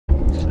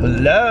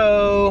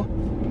Hello.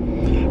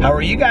 How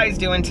are you guys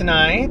doing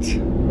tonight?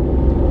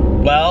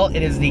 Well,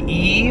 it is the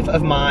eve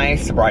of my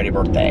sobriety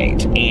birthday,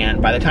 and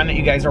by the time that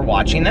you guys are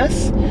watching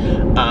this,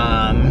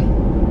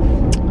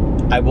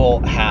 I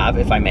will have,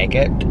 if I make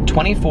it,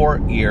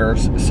 24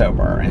 years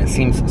sober, and it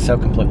seems so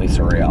completely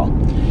surreal.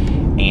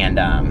 And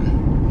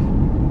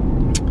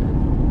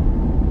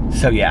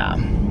so yeah,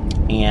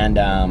 and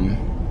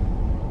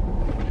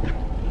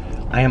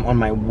I am on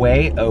my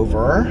way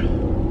over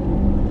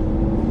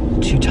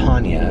to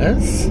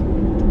Tanya's,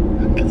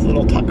 because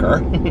little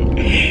Tucker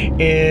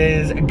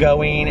is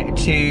going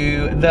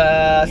to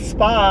the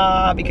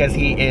spa because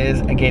he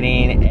is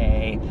getting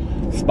a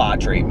spa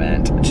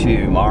treatment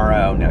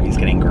tomorrow. No, he's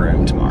getting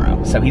groomed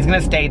tomorrow. So he's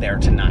gonna stay there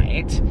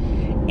tonight,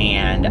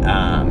 and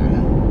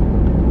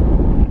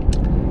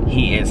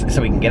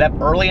so we can get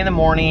up early in the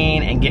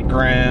morning and get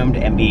groomed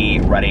and be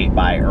ready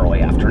by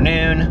early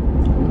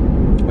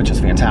afternoon, which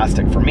is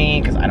fantastic for me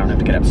because I don't have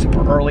to get up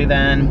super early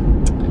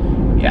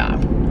then. Yeah.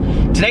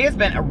 Today has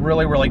been a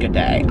really, really good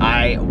day.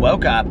 I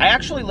woke up, I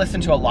actually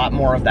listened to a lot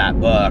more of that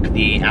book,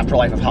 The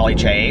Afterlife of Holly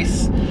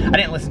Chase. I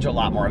didn't listen to a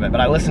lot more of it, but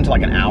I listened to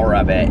like an hour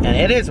of it, and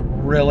it is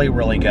really,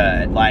 really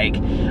good. Like,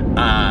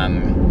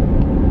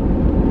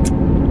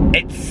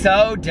 it's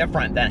so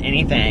different than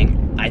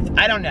anything.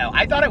 I don't know.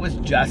 I thought it was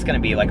just gonna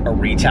be like a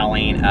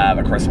retelling of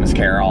A Christmas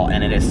Carol,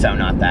 and it is so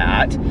not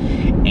that.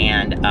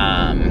 And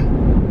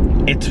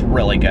it's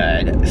really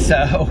good.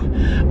 So,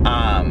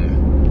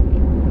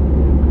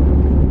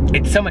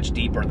 it's so much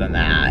deeper than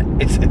that.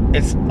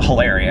 It's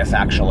hilarious,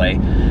 actually.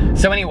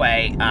 So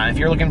anyway, if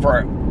you're looking for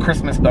a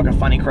Christmas book, a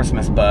funny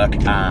Christmas book,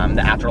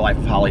 The Afterlife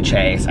of Holly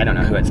Chase, I don't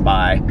know who it's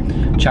by,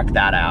 check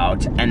that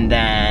out. And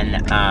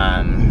then,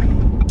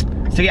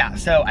 so yeah,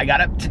 so I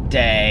got up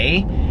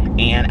today,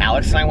 and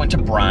Alex and I went to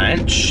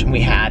brunch. We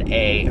had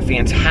a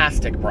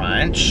fantastic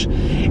brunch,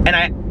 and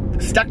I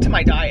stuck to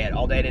my diet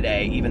all day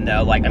today, even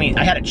though, like, I mean,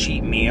 I had a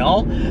cheap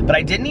meal, but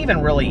I didn't even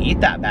really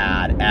eat that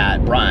bad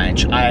at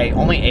brunch. I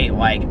only ate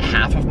like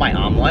half of my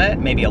omelet,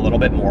 maybe a little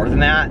bit more than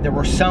that. There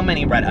were so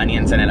many red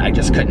onions in it, I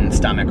just couldn't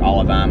stomach all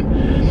of them.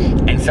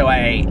 And so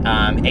I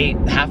ate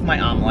half my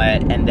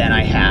omelet, and then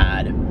I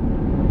had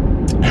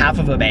half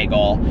of a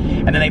bagel,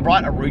 and then they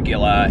brought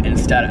arugula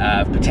instead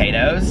of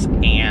potatoes,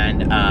 and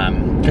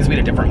because we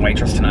had a different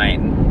waitress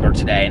tonight, or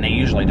today, and they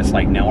usually just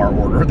like know our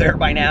order there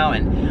by now,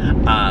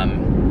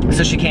 and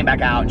so she came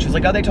back out, and she was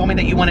like, oh, they told me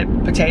that you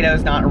wanted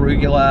potatoes, not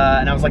arugula.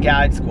 And I was like,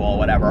 yeah, it's cool,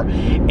 whatever.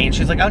 And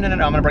she's like, oh, no, I'm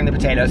gonna bring the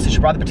potatoes. So she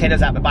brought the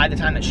potatoes out, but by the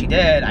time that she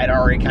did, I'd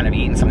already kind of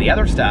eaten some of the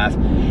other stuff.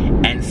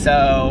 And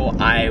so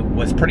I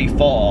was pretty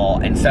full.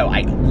 And so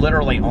I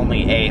literally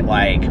only ate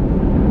like,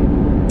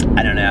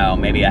 I don't know,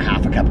 maybe a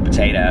half a cup of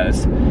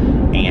potatoes.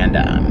 And,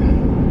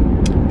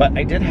 but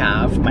I did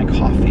have my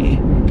coffee.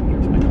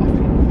 Here's my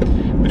coffee,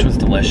 which was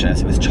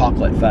delicious. It was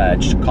chocolate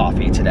fudge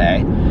coffee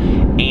today.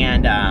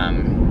 And,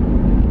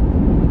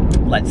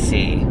 let's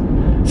see.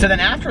 So then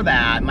after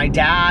that, my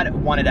dad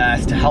wanted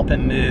us to help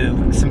him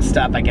move some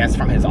stuff, I guess,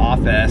 from his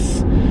office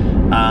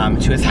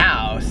to his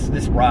house,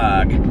 this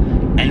rug.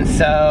 And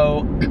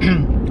so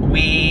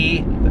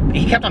he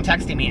kept on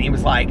texting me, and he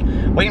was like,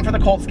 waiting for the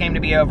Colts game to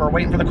be over,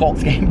 waiting for the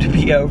Colts game to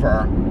be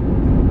over.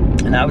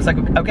 And I was like,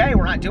 okay,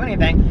 we're not doing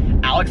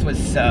anything. Alex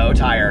was so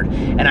tired.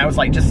 And I was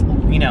like, just,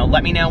 you know,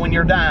 let me know when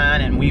you're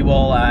done, and we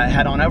will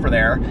head on over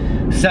there.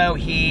 So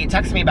he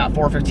texted me about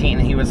 4:15,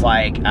 and he was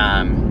like,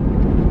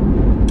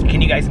 can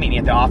you guys meet me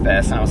at the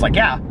office? And I was like,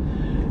 yeah.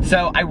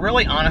 So I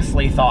really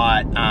honestly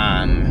thought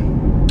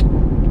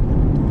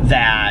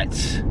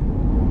that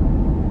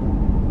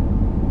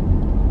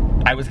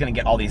I was gonna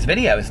get all these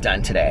videos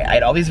done today. I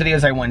had all these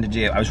videos I wanted to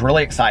do. I was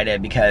really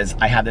excited because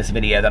I had this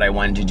video that I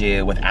wanted to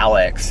do with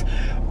Alex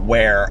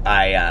where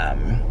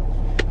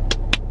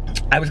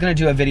I was gonna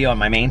do a video on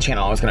my main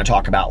channel. I was gonna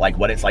talk about like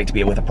what it's like to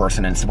be with a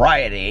person in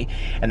sobriety,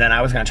 and then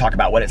I was gonna talk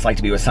about what it's like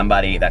to be with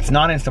somebody that's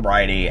not in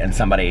sobriety, and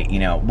somebody, you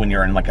know, when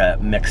you're in like a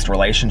mixed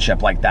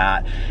relationship like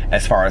that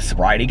as far as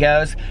sobriety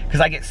goes. Because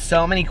I get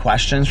so many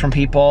questions from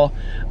people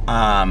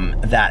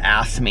that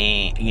ask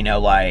me, you know,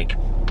 like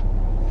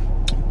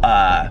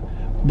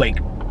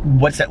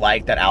what's it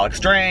like that Alex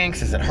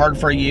drinks? Is it hard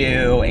for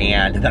you?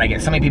 And then I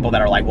get so many people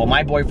that are like, well,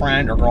 my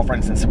boyfriend or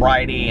girlfriend's in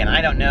sobriety, and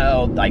I don't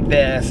know, like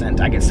this. And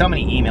I get so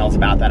many emails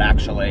about that,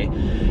 actually,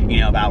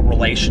 you know, about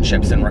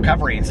relationships and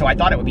recovery. And so I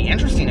thought it would be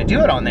interesting to do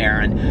it on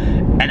there.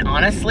 And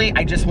honestly,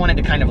 I just wanted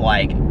to kind of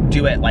like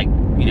do it like,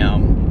 you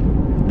know,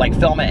 like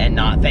film it and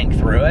not think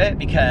through it,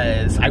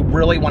 because I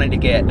really wanted to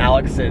get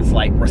Alex's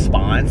like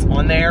response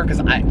on there,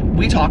 because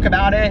we talk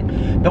about it,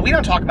 but we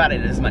don't talk about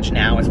it as much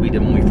now as we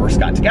did when we first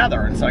got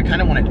together. And so I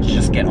kind of wanted to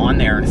just get on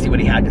there and see what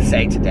he had to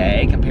say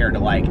today compared to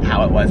like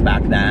how it was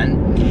back then.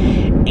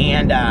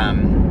 And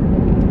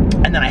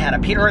then I had a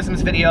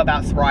Peterisms video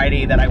about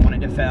sobriety that I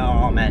wanted to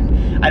film,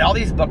 and I had all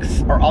these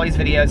books, or all these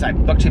videos. I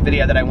booked a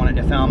video that I wanted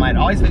to film. I had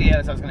all these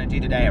videos I was going to do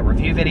today, a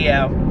review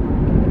video.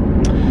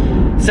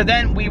 So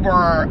then we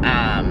were,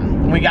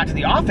 when we got to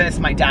the office,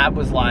 my dad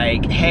was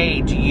like,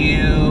 hey, do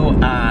you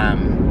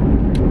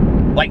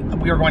like,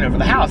 we were going over to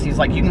the house. He's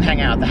like, you can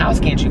hang out at the house,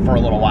 can't you, for a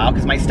little while?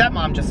 Because my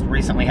stepmom just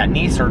recently had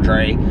knee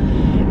surgery,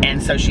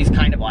 and so she's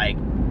kind of like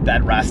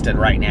bed rested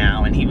right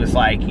now. And he was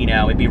like, you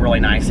know, it'd be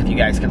really nice if you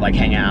guys could like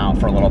hang out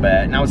for a little bit.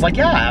 And I was like,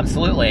 yeah,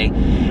 absolutely.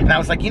 And I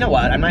was like, you know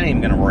what? I'm not even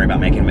going to worry about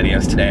making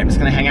videos today. I'm just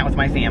going to hang out with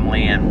my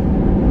family.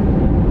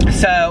 And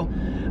so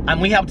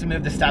we helped to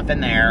move the stuff in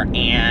there,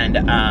 and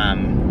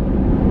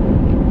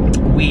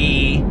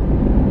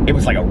it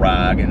was like a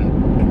rug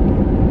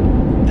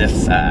and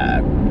this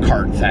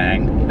cart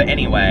thing. But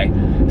anyway,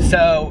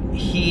 so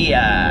we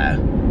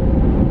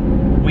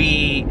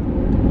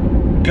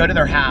go to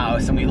their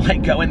house, and we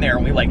like go in there,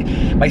 and we like,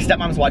 my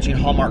stepmom's watching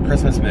Hallmark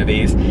Christmas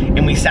movies,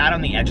 and we sat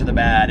on the edge of the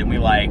bed, and we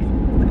like,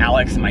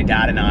 Alex and my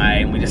dad and I,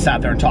 and we just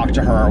sat there and talked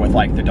to her with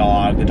like the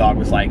dog. The dog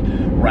was like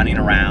running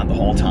around the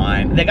whole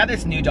time. They got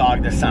this new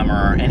dog this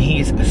summer, and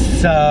he's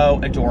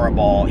so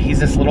adorable. He's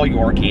this little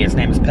Yorkie. His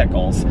name is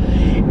Pickles,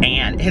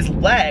 and his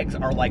legs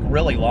are like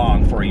really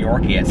long for a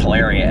Yorkie. It's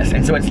hilarious.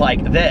 And so it's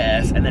like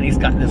this, and then he's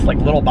got this like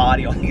little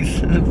body on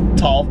these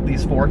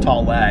these 4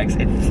 tall legs.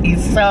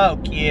 He's so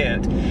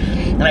cute.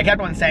 And I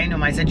kept on saying to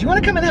him, I said, do you want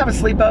to come and have a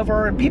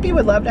sleepover? Pee-Pee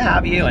would love to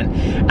have you.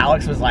 And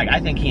Alex was like, I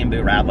think he and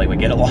Boo Radley would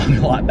get along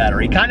a lot better.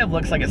 He kind of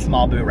looks like a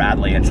small Boo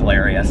Radley. It's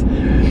hilarious.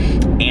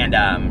 And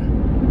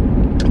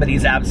but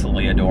he's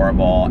absolutely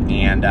adorable.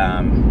 And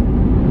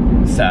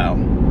so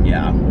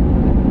yeah,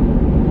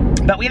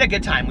 but we had a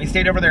good time. We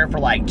stayed over there for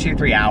like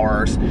 2-3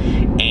 hours,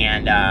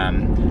 and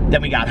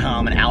then we got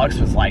home, and Alex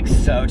was like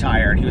so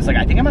tired. He was like,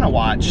 I think I'm gonna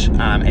watch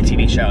a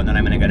TV show, and then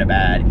I'm gonna go to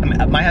bed. I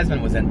mean, my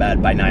husband was in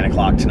bed by 9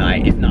 o'clock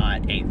tonight, if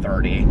not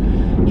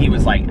 8:30. He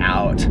was like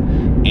out,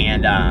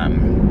 and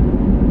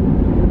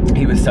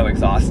he was so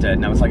exhausted,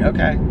 and I was like,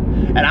 okay.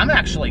 And I'm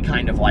actually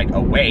kind of like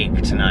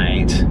awake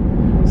tonight,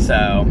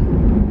 so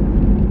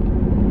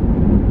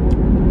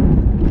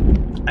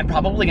I'm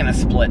probably gonna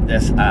split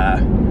this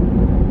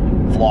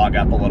vlog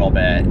up a little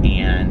bit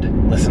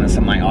and listen to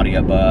some of my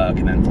audiobook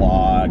and then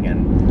vlog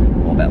and a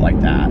little bit like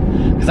that,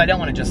 because I don't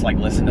want to just like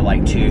listen to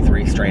like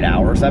 2-3 straight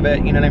hours of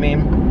it, you know what I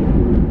mean?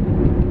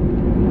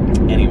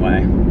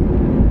 Anyway,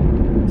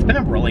 it's been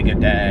a really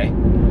good day.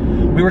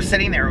 We were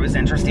sitting there, it was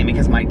interesting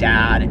because my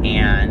dad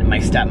and my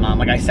stepmom,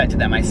 like I said to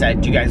them, I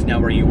said, do you guys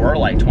know where you were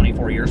like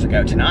 24 years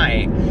ago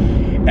tonight?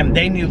 And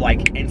they knew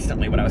like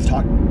instantly what I was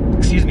talking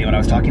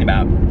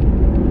about.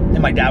 And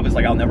my dad was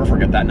like, I'll never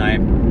forget that night.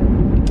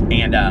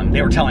 And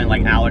they were telling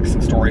like Alex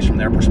some stories from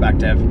their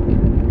perspective.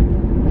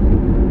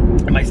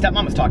 And my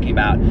stepmom was talking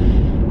about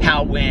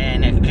how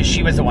because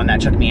she was the one that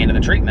took me into the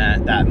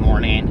treatment that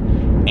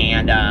morning,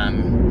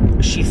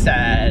 and she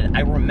said,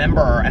 I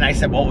remember, and I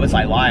said, what was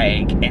I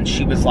like? And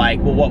she was like,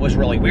 well, what was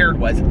really weird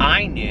was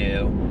I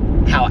knew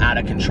how out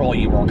of control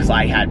you were because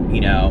I had, you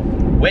know,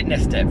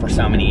 witnessed it for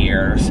so many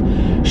years.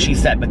 She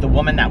said, but the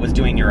woman that was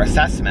doing your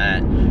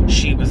assessment,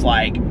 she was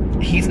like,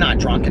 he's not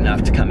drunk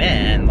enough to come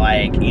in,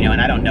 like, you know, and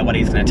I don't know what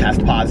he's going to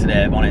test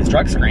positive on his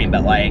drug screen,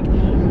 but like,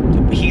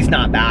 he's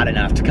not bad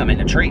enough to come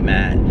into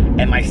treatment.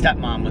 And my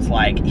stepmom was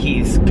like,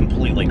 he's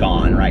completely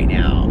gone right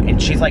now.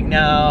 And she's like,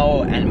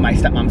 no. And my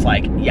stepmom's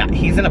like, yeah,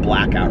 he's in a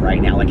blackout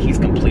right now. Like, he's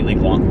completely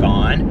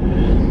gone.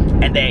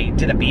 And they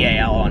did a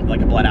BAL on,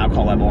 like, a blood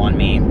alcohol level on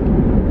me.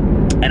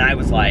 And I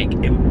was like,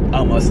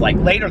 almost like,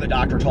 later the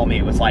doctor told me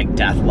it was like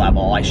death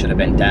level. I should have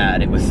been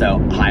dead. It was so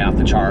high off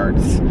the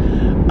charts.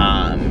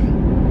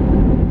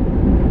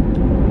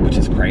 Which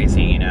is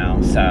crazy, you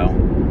know, so,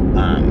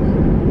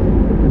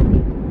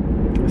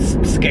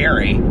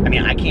 scary. I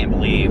mean, I can't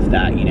believe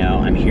that, you know,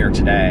 I'm here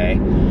today.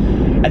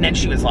 And then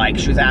she was like,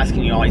 she was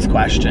asking you all these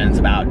questions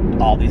about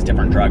all these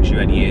different drugs you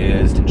had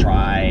used and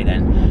tried,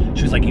 and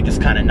she was like, you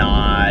just kind of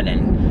nod.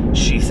 And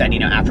she said, you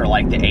know, after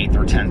like the 8th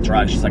or 10th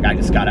drug, she's like, I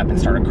just got up and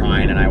started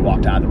crying, and I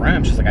walked out of the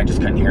room. She's like, I just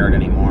couldn't hear it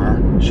anymore.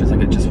 She was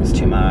like, it just was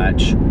too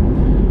much.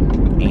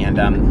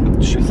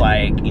 And she was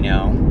like, you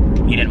know,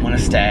 you didn't want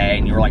to stay,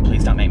 and you were like,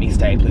 please don't make me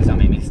stay, please don't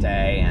make me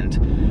stay.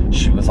 And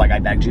she was like, I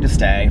begged you to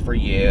stay for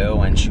you.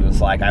 And she was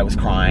like, I was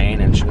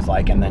crying, and she was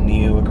like, and then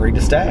you agreed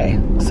to stay.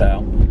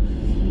 So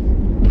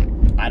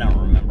I don't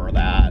remember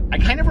that. I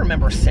kind of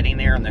remember sitting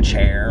there in the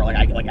chair,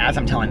 like as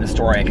I'm telling the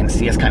story, I can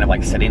see us kind of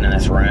like sitting in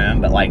this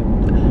room, but like,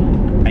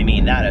 I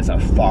mean, that is a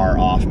far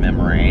off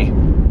memory.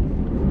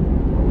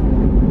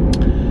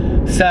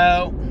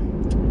 So,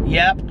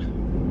 yep.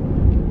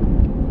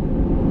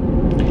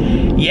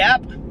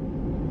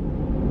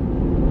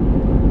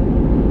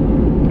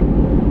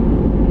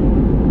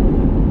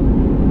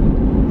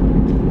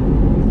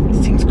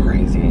 It seems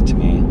crazy to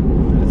me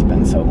that it's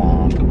been so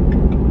long.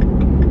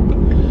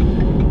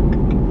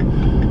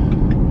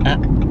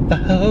 At the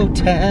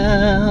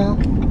hotel,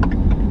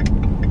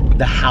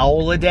 the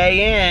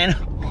Holiday Inn,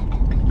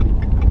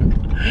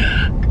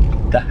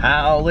 the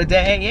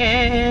Holiday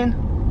Inn.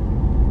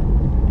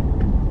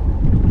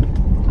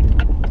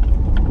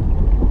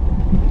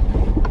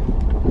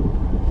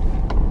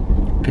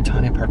 Could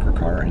Tanya park her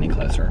car any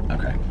closer?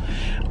 Okay.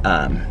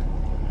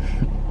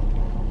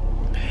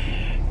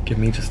 Give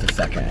me just a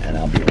second and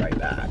I'll be right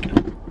back.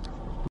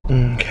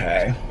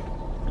 Okay.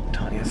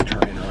 Tanya's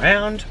turning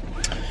around.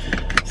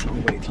 So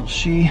I'll wait till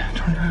she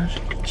turned around.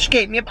 She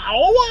gave me a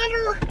bottle of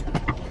water.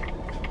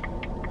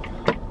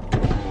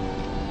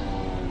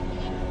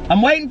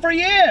 I'm waiting for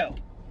you.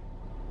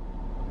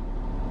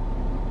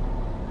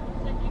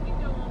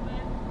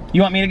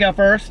 You want me to go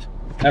first?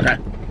 Okay.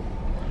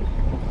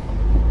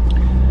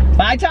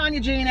 Bye, Tanya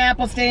Jean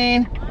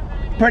Applestein.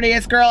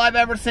 Prettiest girl I've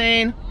ever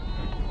seen.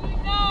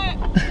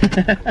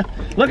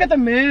 Look at the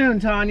moon,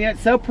 Tanya.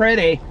 It's so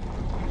pretty.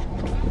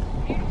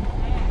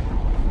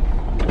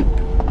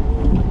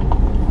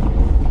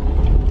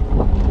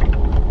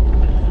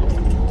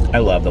 I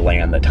love the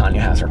land that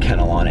Tanya has her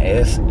kennel on. It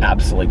is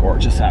absolutely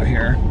gorgeous out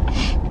here.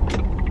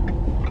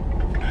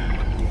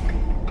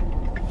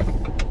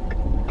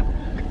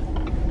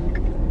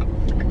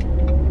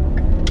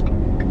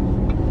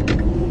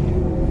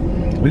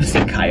 We've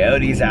seen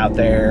coyotes out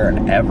there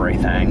and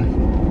everything.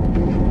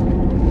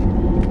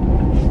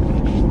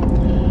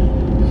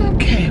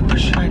 Okay, where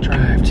should I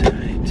drive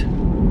tonight?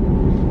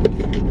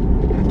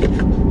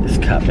 This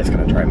cup is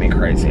gonna drive me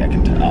crazy, I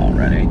can tell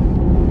already.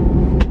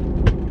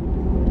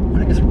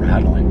 What is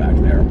rattling back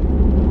there?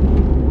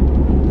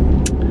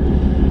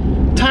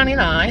 Tanya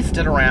and I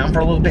stood around for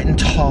a little bit and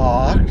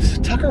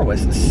talked. Tucker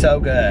was so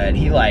good.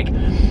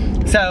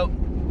 So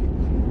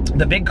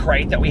the big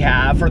crate that we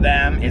have for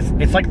them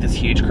it's like this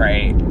huge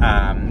crate.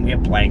 We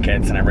have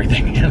blankets and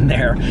everything in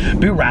there.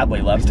 Boo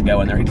Radley loves to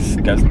go in there. He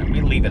just goes in there.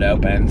 We leave it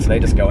open, so they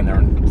just go in there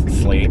and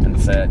sleep and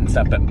sit and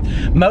stuff. But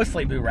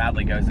mostly Boo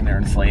Radley goes in there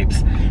and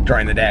sleeps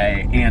during the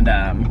day. And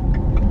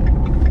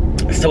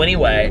so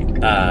anyway,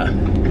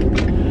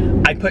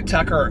 I put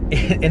Tucker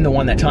in the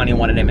one that Tanya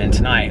wanted him in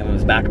tonight. It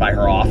was back by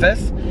her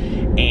office,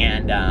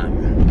 and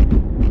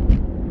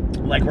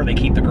like where they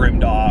keep the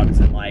groomed dogs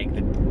and like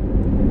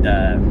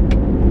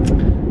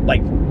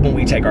like when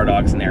we take our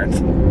dogs in there. It's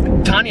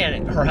Tanya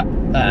and her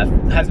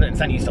husband and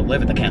son used to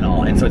live at the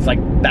kennel, and so it's like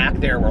back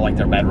there where like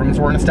their bedrooms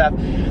were and stuff.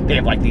 They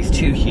have like these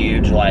two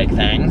huge like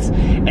things,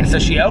 and so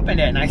she opened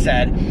it and I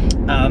said,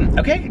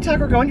 okay,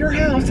 Tucker, go in your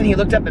house. And he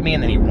looked up at me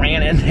and then he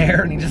ran in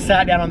there and he just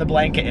sat down on the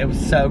blanket. It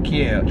was so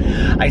cute.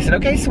 I said,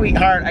 okay,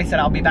 sweetheart. I said,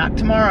 I'll be back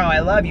tomorrow. I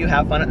love you.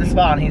 Have fun at the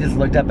spa. And he just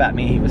looked up at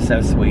me. He was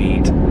so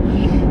sweet.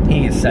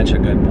 He is such a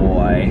good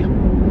boy.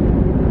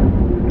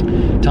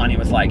 Tanya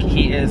was like,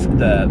 he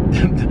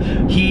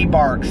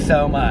barks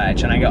so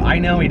much. And I go, I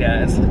know he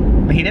does.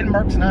 But he didn't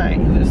bark tonight.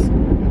 He was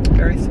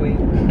very sweet.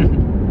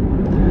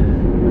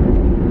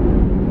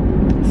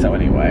 So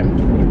anyway.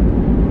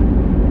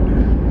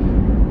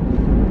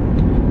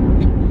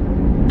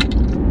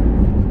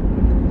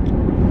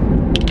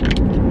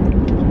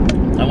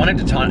 I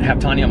wanted to have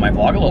Tanya on my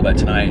vlog a little bit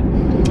tonight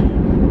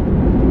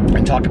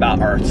and talk about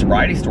our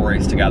sobriety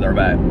stories together,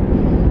 but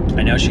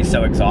I know she's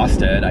so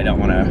exhausted. I don't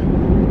want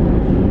to.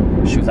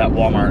 She was at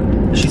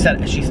Walmart. She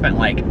said she spent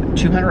like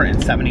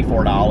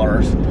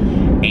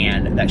 $274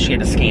 and that she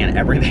had to scan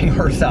everything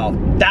herself.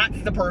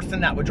 That's the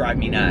person that would drive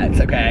me nuts,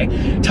 okay?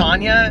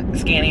 Tanya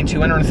scanning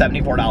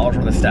 $274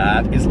 worth of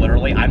stuff is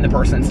literally, I'm the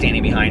person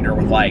standing behind her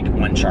with like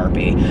one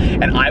Sharpie,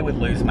 and I would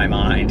lose my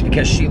mind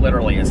because she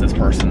literally is this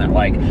person that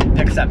like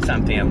picks up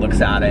something and looks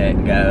at it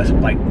and goes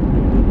like,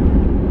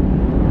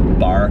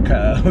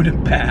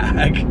 barcode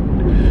bag.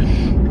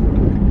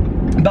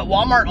 But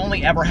Walmart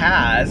only ever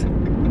has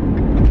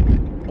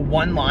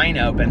one line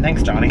open.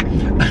 Thanks, Johnny.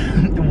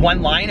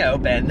 One line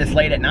open this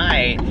late at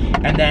night,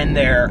 and then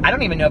I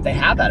don't even know if they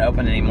have that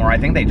open anymore. I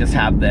think they just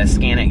have the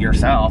scan it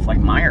yourself like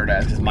Meijer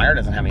does, because Meijer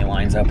doesn't have any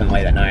lines open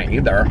late at night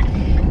either.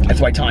 That's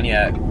why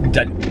Tanya,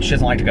 she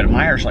doesn't like to go to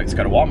Meijer, she likes to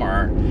go to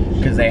Walmart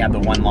because they have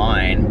the one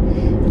line.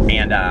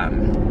 And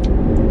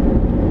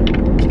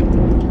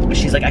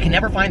she's like, I can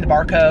never find the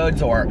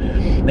barcodes or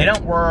they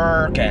don't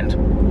work, and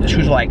she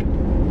was like,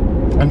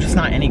 I'm just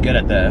not any good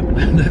at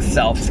the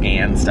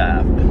self-scan stuff.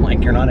 I'm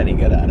like, you're not any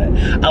good at it.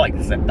 I like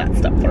to zip that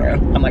stuff through.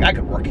 I'm like, I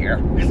could work here.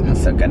 I'm not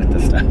so good at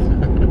this stuff.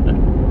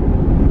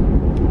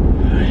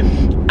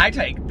 I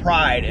take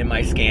pride in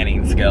my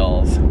scanning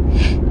skills.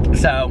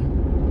 So,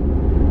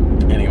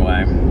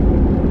 anyway.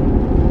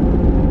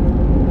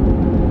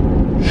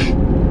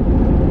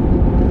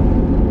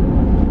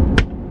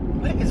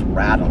 What is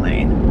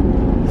rattling?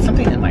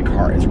 Something in my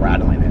car is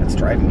rattling and it's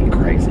driving me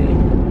crazy.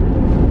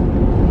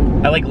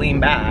 I like lean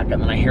back and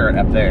then I hear it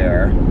up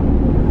there. I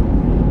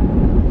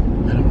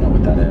don't know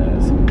what that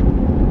is.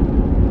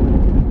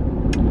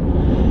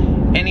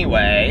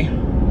 Anyway,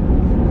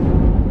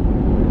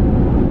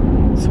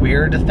 it's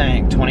weird to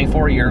think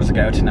 24 years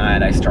ago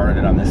tonight I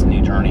started on this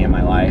new journey in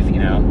my life, you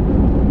know?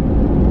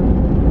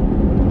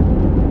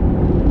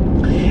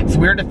 It's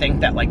weird to think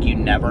that like you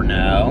never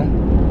know.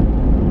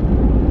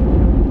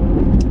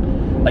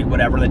 Like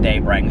whatever the day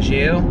brings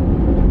you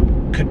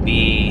could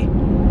be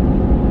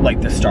like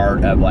the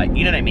start of like,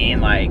 you know what I mean?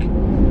 Like, I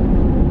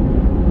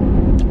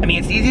mean,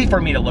 it's easy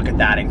for me to look at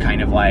that in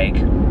kind of like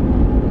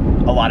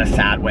a lot of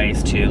sad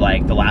ways too.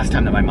 Like the last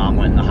time that my mom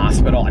went in the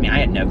hospital, I mean, I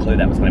had no clue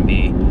that was going to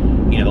be,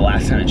 you know, the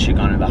last time that she'd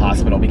gone into the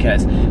hospital,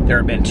 because there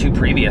have been 2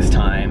 previous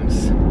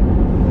times.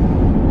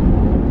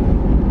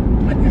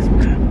 What is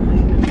happening?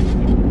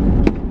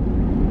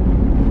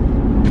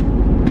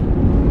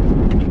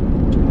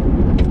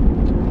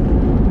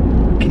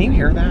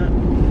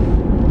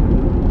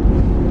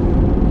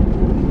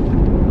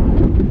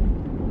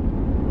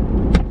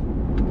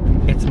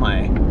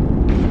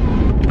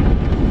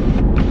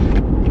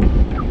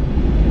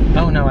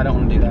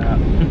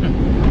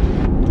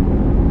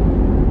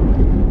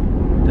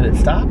 it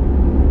stop?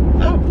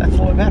 Oh, that's a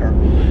little bit better.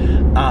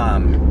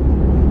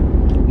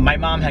 My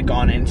mom had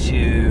gone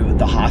into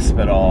the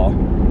hospital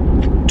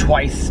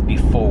twice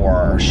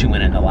before she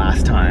went in the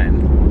last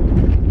time.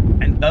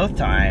 And both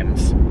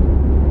times,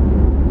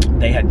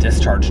 they had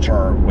discharged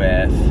her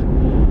with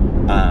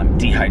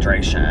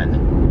dehydration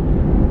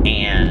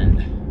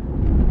and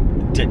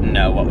didn't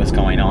know what was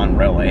going on,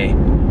 really.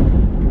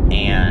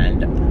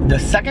 And the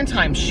second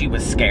time, she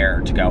was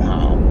scared to go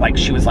home. Like,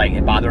 she was like,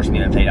 it bothers me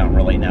that they don't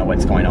really know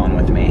what's going on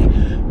with me.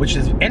 Which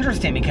is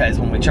interesting because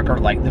when we took her,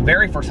 like, the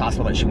very first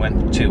hospital that she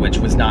went to, which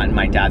was not in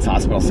my dad's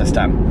hospital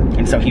system,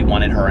 and so he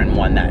wanted her in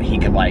one that he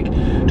could, like,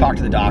 talk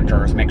to the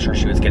doctors, make sure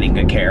she was getting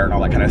good care and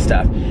all that kind of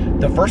stuff.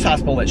 The first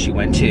hospital that she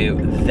went to,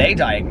 they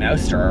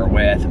diagnosed her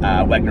with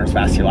Wegener's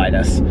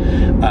vasculitis,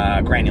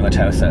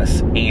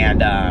 granulomatosis,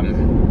 and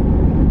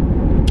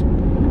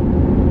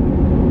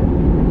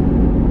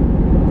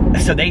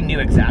so they knew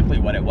exactly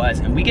what it was,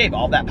 and we gave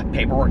all that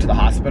paperwork to the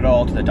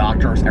hospital, to the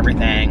doctors,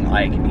 everything.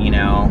 Like, you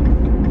know,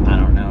 I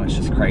don't know, it's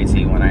just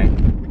crazy when I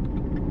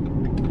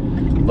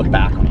look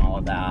back on all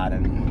of that.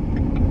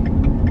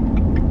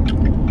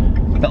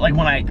 But like,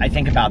 when I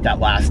think about that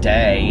last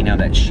day, you know,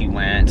 that she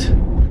went,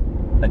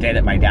 the day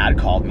that my dad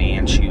called me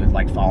and she was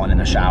like falling in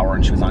the shower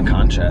and she was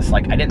unconscious,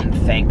 like, I didn't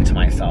think to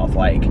myself,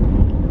 like,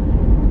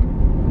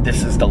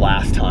 this is the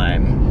last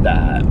time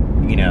that,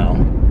 you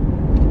know.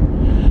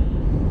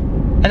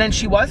 And then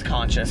she was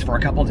conscious for a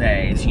couple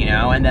days, you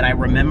know, and then I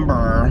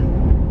remember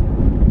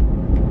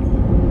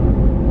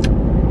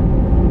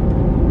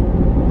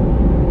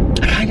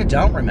I kind of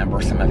don't remember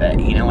some of it,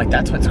 you know, like,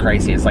 that's what's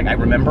crazy. It's like, I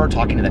remember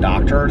talking to the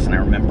doctors, and I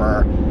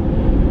remember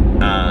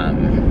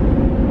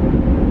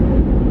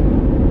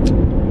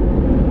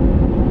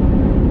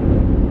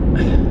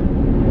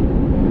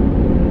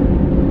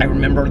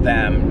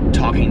them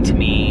talking to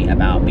me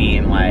about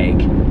being like,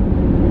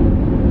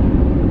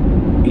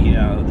 you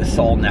know, the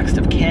sole next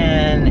of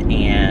kin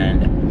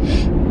and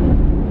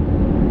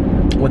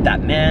what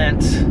that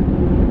meant.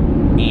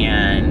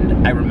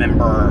 And I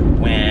remember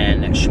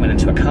when she went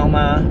into a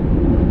coma,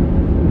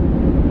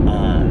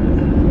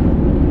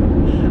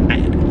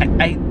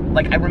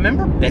 I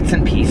remember bits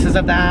and pieces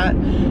of that.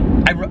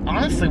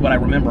 Honestly, what I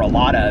remember a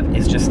lot of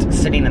is just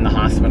sitting in the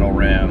hospital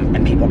room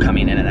and people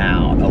coming in and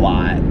out a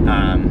lot.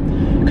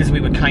 Because we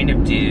would kind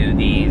of do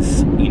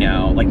these, you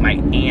know, like,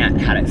 my aunt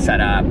had it set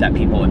up that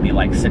people would be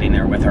like sitting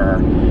there with her,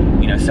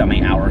 you know, so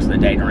many hours of the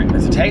day during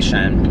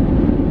visitation.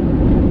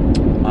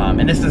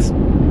 And this is,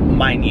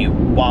 mind you,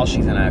 while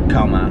she's in a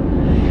coma.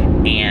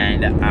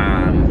 And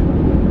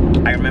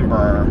I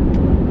remember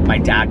my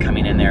dad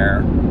coming in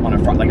there on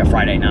a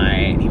Friday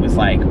night. He was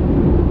like,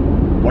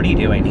 what are you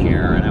doing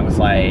here? And I was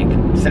like,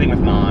 sitting with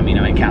Mom, you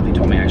know, and Kathy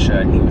told me I should.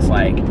 And he was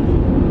like,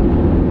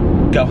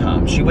 go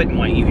home. She wouldn't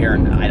want you here,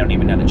 and I don't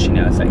even know that she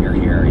knows that you're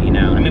here, you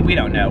know. I mean, we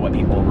don't know what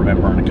people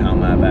remember in a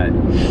coma, but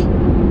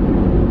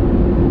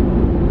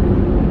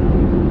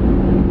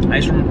I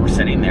just remember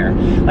sitting there,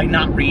 like,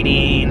 not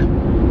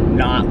reading,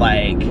 not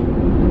like,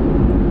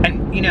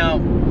 and, you know,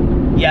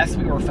 yes,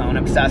 we were phone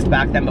obsessed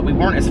back then, but we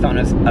weren't as phone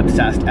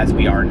obsessed as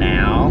we are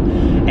now.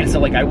 And so,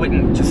 like, you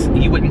wouldn't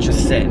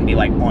just sit and be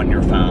like on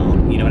your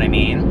phone, you know what I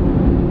mean?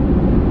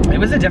 It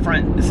was a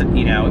different,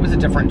 you know, it was a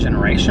different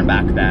generation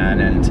back then.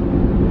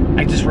 And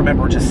I just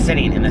remember just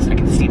sitting in this, I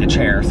could see the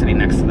chair sitting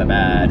next to the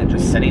bed and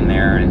just sitting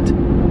there, and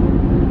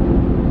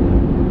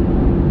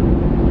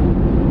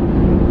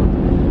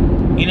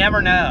you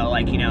never know,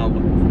 like, you know,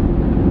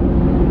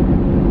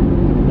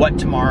 what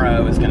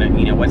tomorrow is gonna,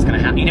 you know, what's gonna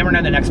happen. You never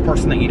know, the next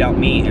person that you don't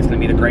meet is gonna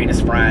be the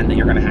greatest friend that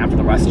you're gonna have for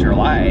the rest of your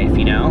life,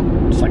 you know?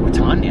 Just like with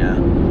Tanya.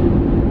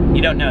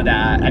 You don't know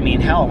that. I mean,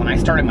 hell, when I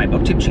started my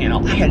booktube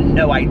channel, I had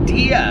no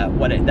idea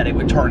that it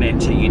would turn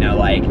into, you know,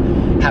 like,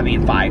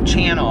 having 5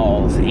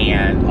 channels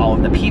and all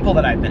of the people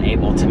that I've been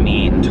able to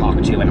meet and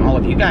talk to, and all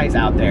of you guys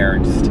out there.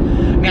 Just, I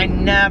mean, I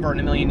never in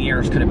a million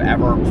years could have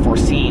ever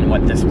foreseen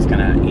what this was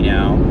gonna, you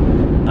know,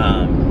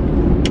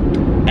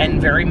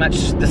 and very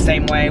much the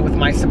same way with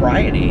my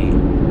sobriety.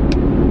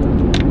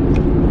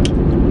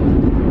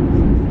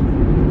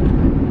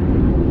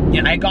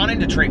 You know, I had gone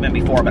into treatment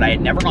before, but I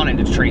had never gone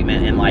into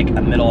treatment in, like,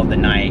 a middle of the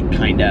night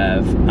kind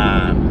of,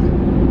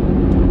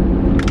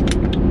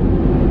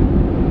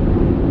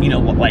 you know,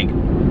 like,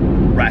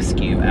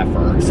 rescue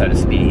effort, so to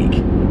speak.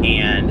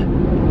 And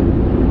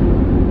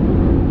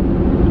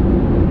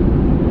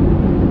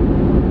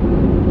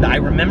I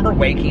remember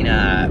waking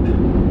up,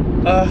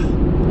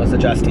 was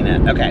adjusting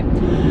it, okay.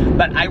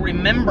 But I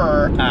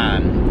remember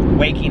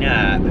waking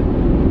up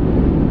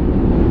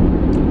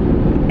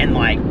and,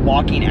 like,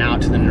 walking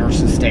out to the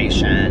nurse's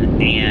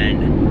station,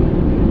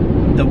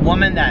 and the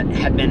woman that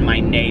had been my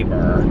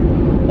neighbor,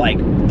 like,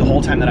 the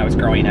whole time that I was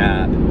growing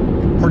up,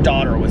 her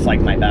daughter was,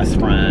 like, my best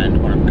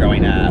friend when I was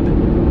growing up,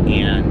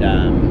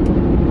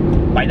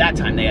 and by that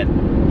time they had,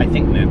 I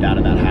think, moved out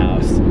of that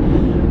house,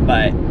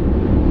 but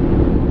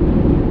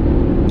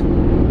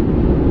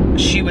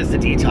she was the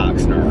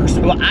detox nurse.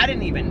 Well, I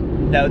didn't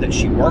even know that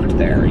she worked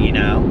there, you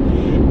know,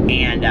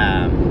 and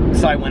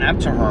so I went up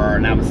to her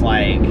and I was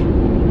like,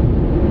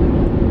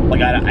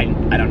 like,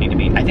 I don't need to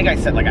be, I think I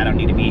said, like, I don't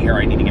need to be here,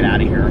 I need to get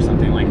out of here, or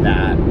something like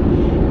that.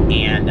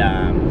 And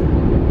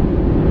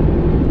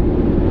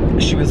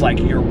she was like,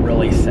 you're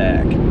really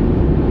sick.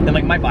 And,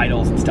 like, my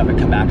vitals and stuff had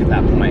come back at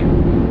that point.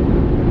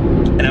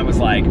 And I was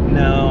like,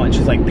 no. And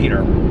she's like,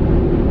 Peter,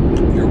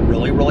 you're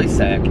really, really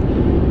sick.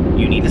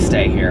 You need to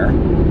stay here.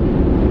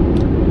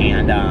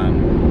 And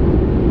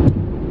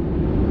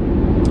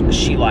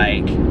she,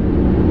 like,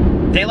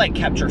 they, like,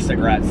 kept your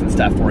cigarettes and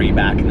stuff for you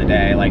back in the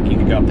day. Like, you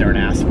could go up there and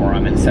ask for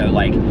them. And so,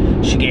 like,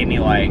 she gave me,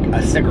 like,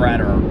 a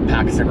cigarette or a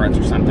pack of cigarettes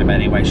or something. But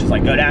anyway, she's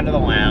like, go down to the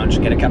lounge,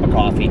 get a cup of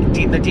coffee.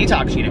 The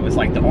detox unit was,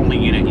 like, the only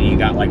unit you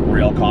got, like,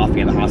 real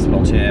coffee in the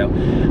hospital, too.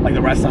 Like,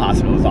 the rest of the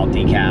hospital was all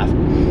decaf.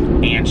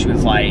 And she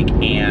was like,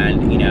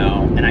 and, you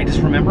know, and I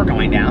just remember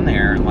going down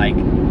there and, like,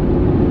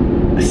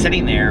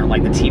 sitting there,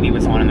 like, the TV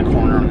was on in the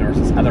corner, and there was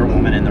this other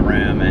woman in the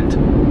room, and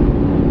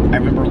I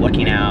remember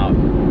looking out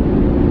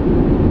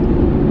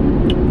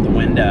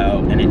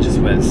window, and it just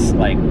was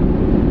like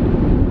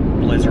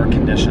blizzard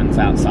conditions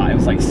outside. It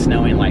was like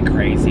snowing like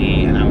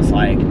crazy, and I was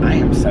like, I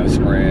am so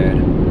screwed.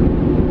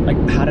 Like,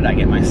 how did I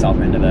get myself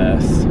into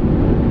this?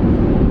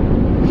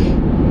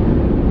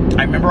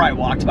 I remember I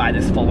walked by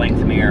this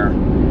full-length mirror,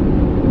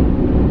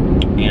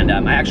 and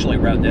I actually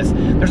wrote this.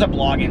 There's a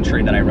blog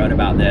entry that I wrote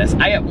about this.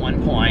 I at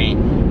one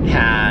point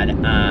had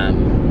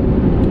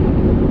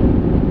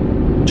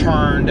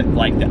turned,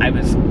 like, I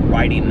was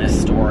writing this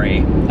story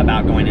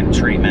about going into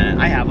treatment.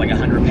 I have like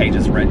 100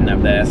 pages written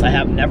of this. I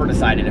have never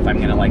decided if I'm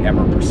gonna, like,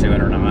 ever pursue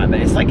it or not,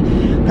 but it's like,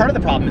 part of the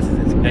problem is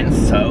it's been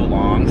so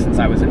long since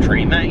I was in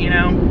treatment, you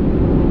know?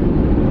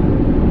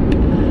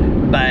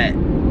 But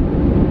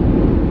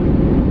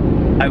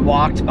I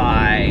walked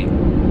by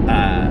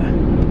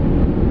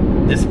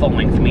this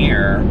full-length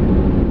mirror,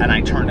 and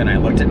I turned and I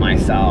looked at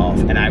myself,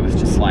 and I was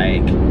just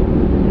like,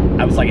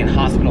 I was like in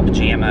hospital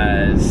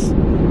pajamas,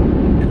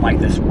 like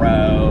this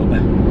robe,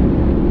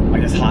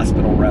 like this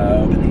hospital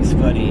robe, and these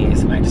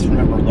hoodies, and I just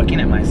remember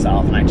looking at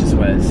myself, and I just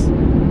was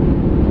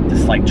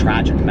this, like,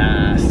 tragic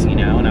mess, you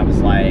know. And I was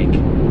like,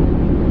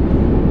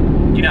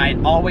 you know,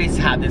 I'd always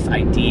had this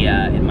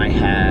idea in my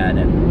head,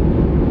 and,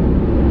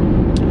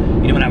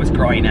 you know, when I was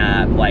growing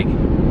up, like,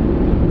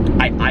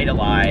 I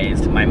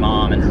idolized my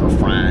mom and her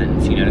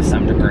friends, you know, to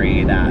some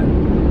degree, that,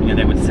 you know,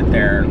 they would sit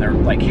there and their,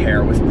 like,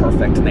 hair was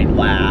perfect, and they'd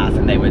laugh,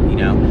 and they would, you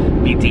know,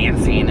 be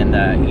dancing, and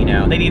you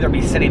know, they'd either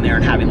be sitting there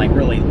and having, like,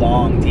 really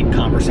long, deep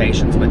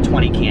conversations with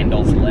 20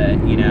 candles lit,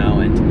 you know,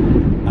 and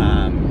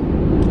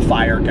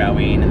fire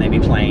going, and they'd be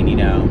playing, you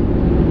know,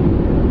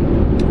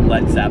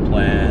 Led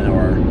Zeppelin,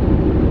 or,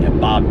 you know,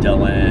 Bob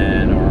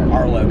Dylan, or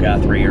Arlo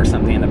Guthrie, or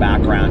something in the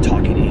background,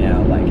 talking, you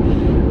know, like,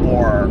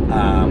 or,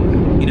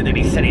 you know, they'd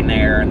be sitting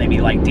there, and they'd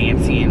be, like,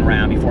 dancing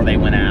around before they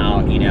went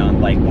out, you know,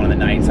 and, like, one of the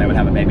nights I would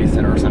have a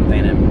babysitter or something,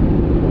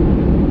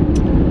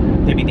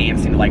 and they'd be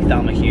dancing to, like,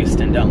 Thelma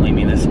Houston, Don't Leave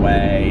Me This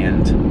Way,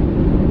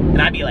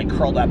 and I'd be, like,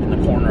 curled up in the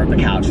corner of the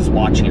couch just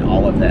watching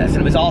all of this,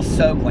 and it was all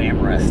so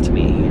glamorous to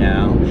me, you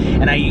know.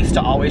 And I used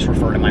to always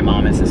refer to my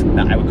mom as this,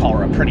 I would call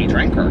her a pretty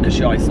drinker, because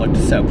she always looked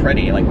so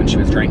pretty, like, when she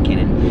was drinking,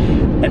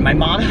 and my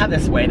mom had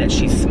this way that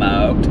she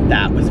smoked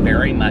that was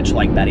very much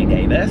like Betty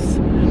Davis,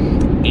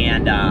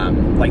 and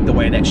like the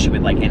way that she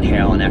would, like,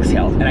 inhale and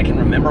exhale. And I can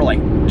remember, like,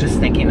 just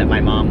thinking that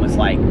my mom was,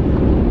 like,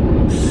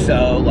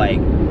 so, like,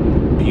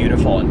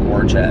 beautiful and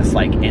gorgeous,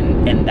 like,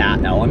 in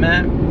that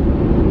element.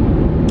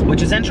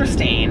 Which is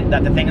interesting,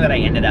 that the thing that I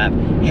ended up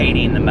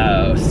hating the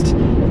most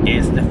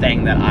is the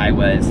thing that I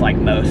was, like,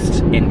 most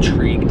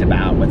intrigued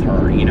about with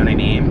her, you know what I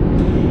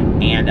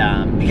mean?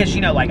 And because,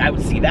 you know, like, I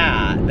would see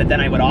that, but then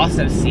I would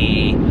also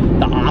see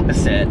the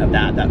opposite of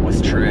that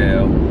was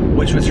true,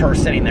 which was her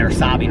sitting there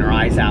sobbing her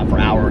eyes out for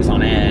hours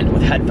on end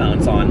with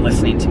headphones on,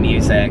 listening to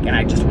music, and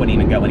I just wouldn't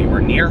even go anywhere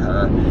near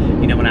her,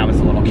 you know, when I was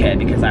a little kid,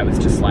 because I was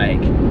just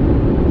like,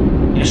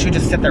 you know, she would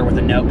just sit there with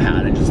a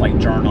notepad and just, like,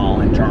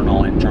 journal and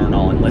journal and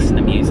journal and listen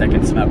to music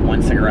and smoke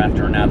one cigarette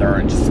after another,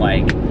 and just,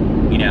 like,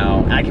 you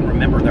know, I can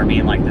remember there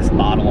being, like, this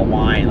bottle of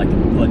wine, like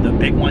the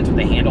big ones with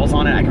the handles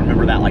on it. I can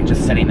remember that, like,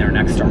 just sitting there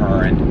next to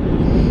her. And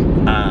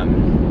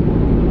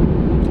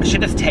she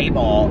had this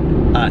table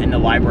in the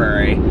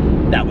library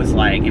that was,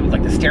 like, it was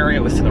like the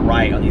stereo was to the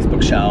right on these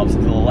bookshelves,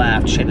 and to the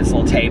left she had this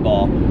little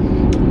table.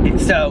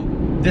 So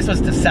this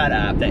was the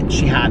setup that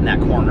she had in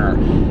that corner.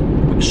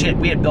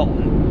 We had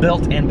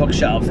built-in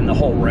bookshelves in the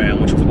whole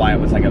room, which was why it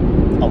was like a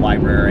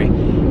library.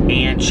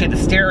 And she had the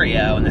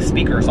stereo and the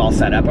speakers all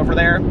set up over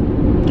there.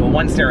 Well,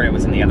 one stereo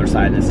was on the other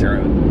side, and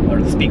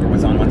the speaker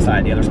was on one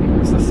side, the other speaker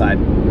was this side.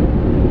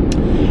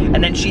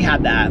 And then she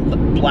had that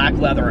black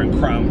leather and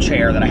chrome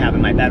chair that I have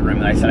in my bedroom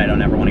that I said I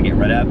don't ever want to get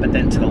rid of. But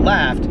then to the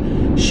left,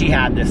 she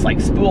had this,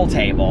 like, spool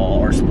table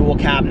or spool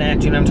cabinet.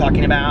 Do you know what I'm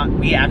talking about?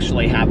 We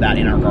actually have that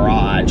in our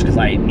garage because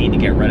I need to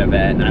get rid of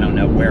it, and I don't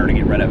know where to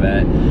get rid of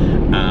it.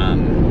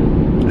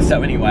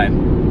 So anyway,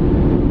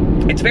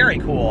 it's very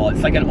cool.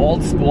 It's like an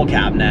old spool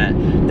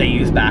cabinet they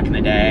used back in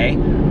the day.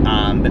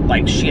 But,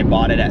 like, she had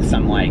bought it at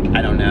some, like,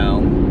 I don't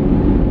know,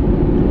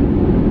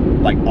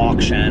 like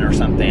auction or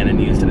something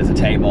and used it as a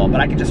table.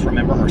 But I could just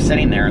remember her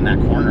sitting there in that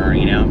corner,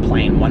 you know,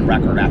 playing one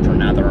record after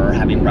another, or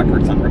having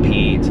records on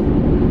repeat.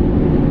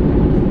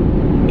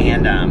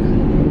 And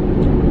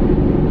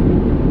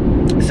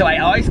so I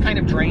always kind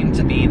of dreamed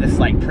to be this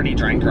like pretty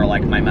drinker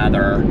like my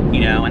mother,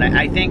 you know. And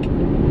I think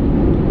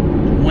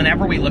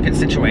whenever we look at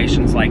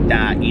situations like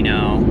that, you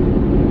know,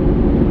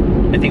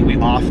 I think we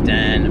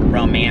often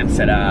romance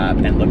it up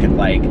and look at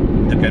like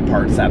the good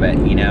parts of it,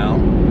 you know.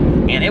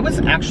 And it was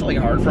actually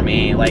hard for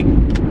me, like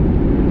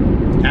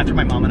after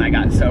my mom and I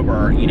got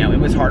sober, you know, it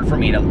was hard for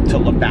me to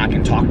look back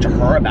and talk to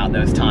her about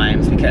those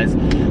times, because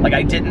like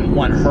I didn't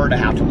want her to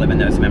have to live in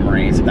those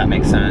memories, if that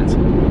makes sense.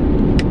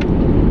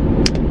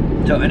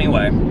 So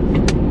anyway,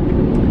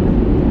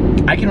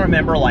 I can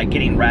remember like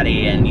getting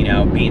ready and, you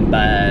know, being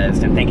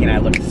buzzed and thinking I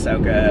looked so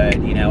good,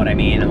 you know what I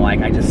mean? And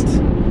like I just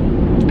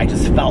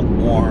felt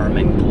warm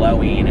and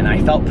glowing, and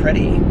I felt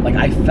pretty. Like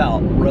I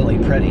felt really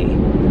pretty.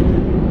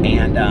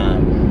 And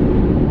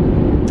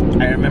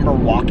I remember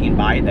walking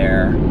by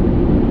there,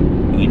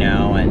 you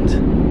know, and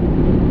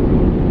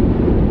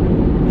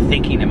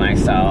thinking to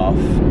myself,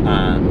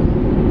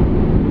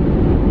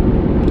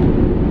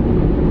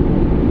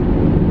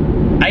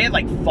 I had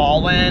like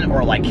fallen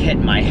or like hit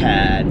my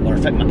head or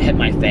hit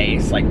my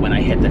face like when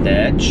I hit the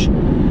ditch,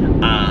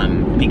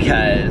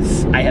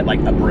 because I had like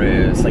a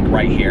bruise like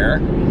right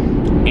here.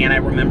 And I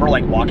remember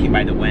like walking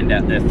by the window,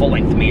 the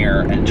full-length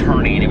mirror, and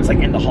turning. It was like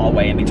in the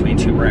hallway in between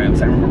two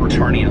rooms. I remember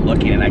turning and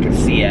looking, and I could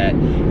see it,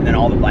 and then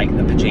all the like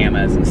the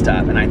pajamas and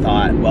stuff. And I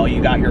thought, well,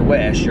 you got your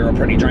wish. You're a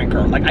pretty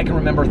drinker. Like I can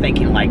remember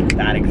thinking like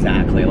that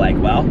exactly. Like,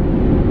 well,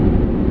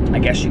 I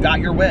guess you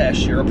got your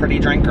wish. You're a pretty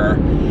drinker.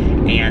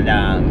 And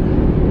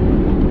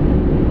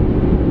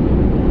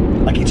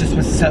like it just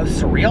was so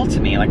surreal to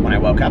me. Like when I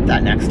woke up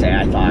that next day,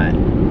 I thought,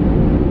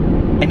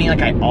 I mean,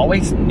 like I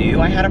always knew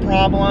I had a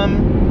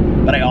problem.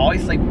 But I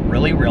always, like,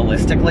 really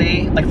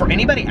realistically, like, for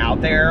anybody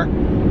out there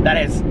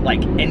that is,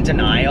 like, in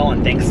denial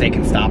and thinks they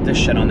can stop this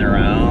shit on their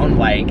own,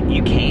 like,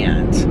 you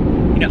can't.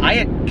 You know, I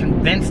had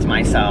convinced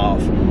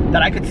myself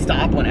that I could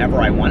stop whenever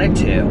I wanted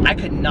to. I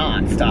could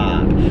not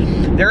stop.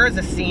 There is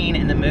a scene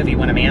in the movie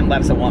When a Man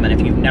Loves a Woman.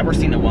 If you've never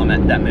seen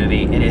that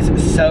movie, it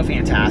is so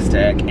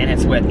fantastic. And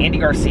it's with Andy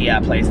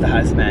Garcia plays the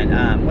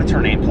husband. What's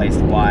her name plays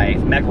the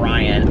wife? Meg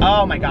Ryan.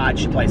 Oh my God,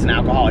 she plays an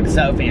alcoholic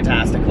so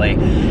fantastically.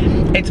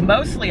 It's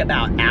mostly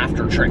about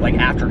after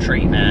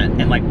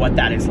treatment and like what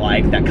that is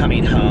like, that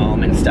coming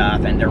home and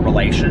stuff, and their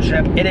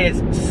relationship. It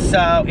is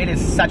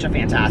such a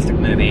fantastic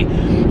movie.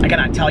 I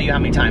cannot tell you how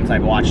many times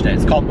I've watched it.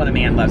 It's called When a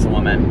Man Loves a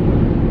Woman.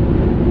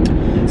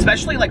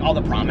 Especially like all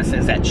the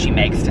promises that she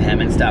makes to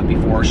him and stuff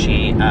before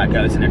she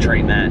goes into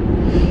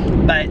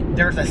treatment. But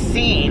there's a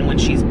scene when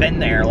she's been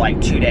there like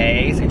 2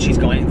 days and she's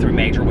going through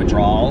major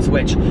withdrawals,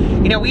 which,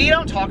 you know, we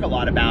don't talk a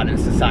lot about in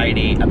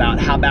society about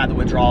how bad the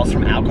withdrawals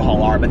from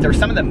alcohol are, but there's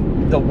some of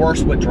the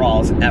worst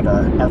withdrawals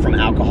ever are from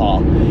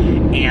alcohol.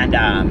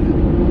 And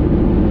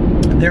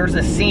there's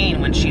a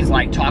scene when she's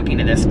like talking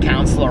to this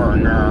counselor or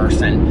nurse,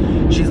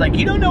 and she's like,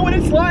 you don't know what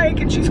it's like,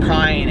 and she's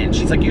crying, and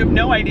she's like, you have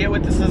no idea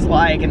what this is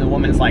like, and the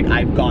woman's like,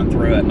 I've gone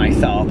through it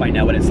myself, I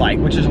know what it's like,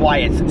 which is why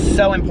it's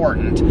so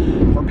important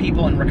for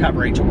people in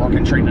recovery to work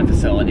in treatment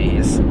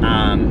facilities.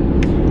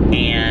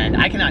 And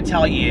I cannot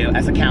tell you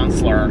as a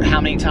counselor how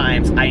many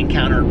times I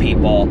encountered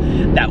people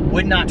that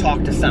would not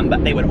talk to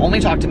somebody. They would only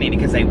talk to me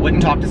because they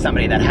wouldn't talk to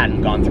somebody that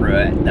hadn't gone through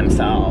it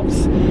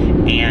themselves.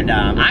 And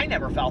I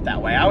never felt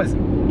that way. I was,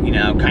 you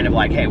know, kind of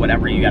like, hey,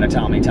 whatever you gotta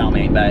tell me.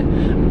 But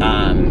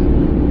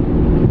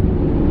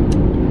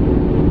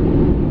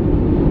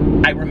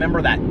I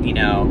remember that, you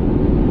know,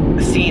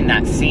 seeing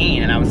that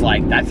scene, and I was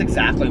like, that's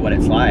exactly what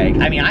it's like.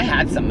 I mean, I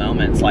had some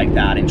moments like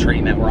that in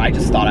treatment where I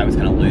just thought I was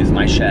gonna lose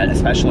my shit,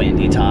 especially in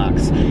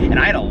detox. And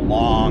I had a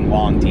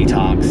long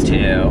detox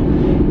too.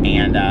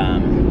 And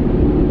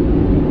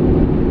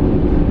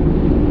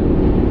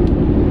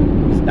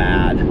it was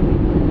bad.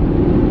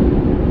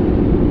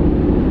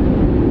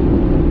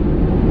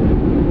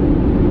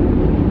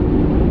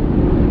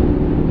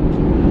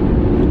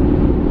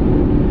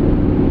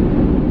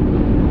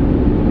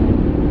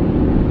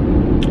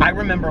 I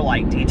remember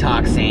like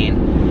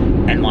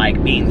detoxing and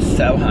like being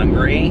so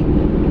hungry,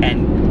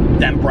 and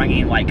them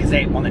bringing like, because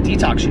they, on the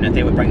detox unit,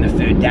 they would bring the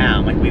food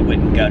down. Like we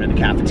wouldn't go to the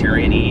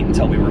cafeteria and eat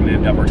until we were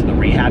moved over to the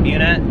rehab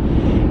unit,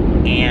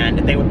 and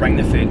they would bring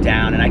the food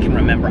down. And I can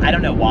remember, I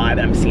don't know why,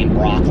 but I'm seeing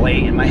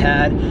broccoli in my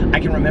head. I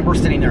can remember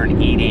sitting there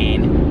and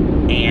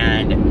eating,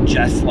 and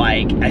just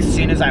like as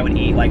soon as I would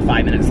eat, like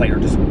 5 minutes later,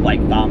 just like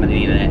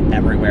vomiting it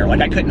everywhere.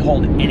 Like I couldn't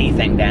hold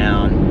anything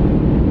down.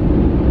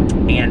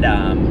 And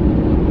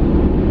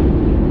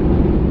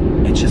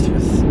it just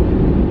was,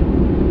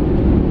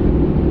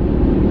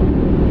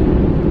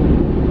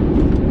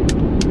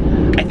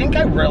 I think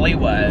I really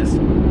was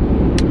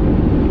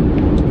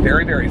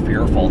very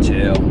fearful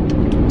too.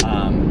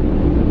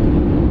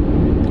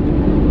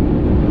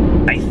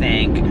 I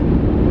think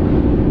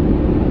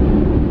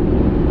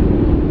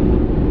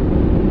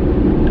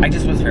I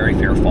just was very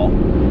fearful,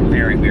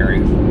 very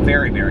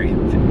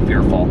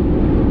fearful.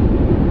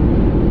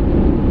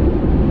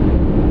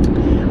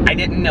 I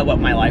didn't know what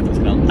my life was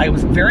going to, I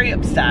was very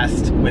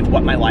obsessed with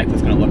what my life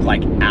was going to look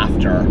like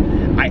after.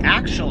 I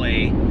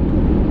actually,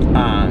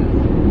 I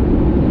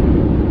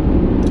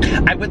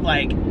would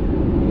like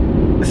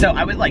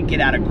get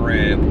out of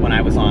group when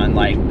I was on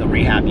like the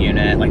rehab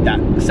unit, like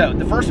that. So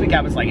the first week I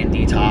was like in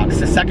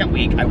detox. The second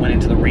week I went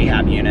into the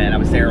rehab unit. I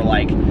was there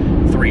like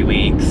 3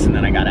 weeks, and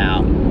then I got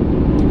out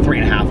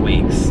 3.5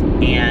 weeks.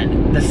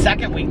 And the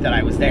second week that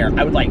I was there,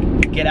 I would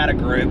like get out of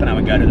group and I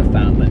would go to the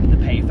phone, the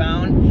pay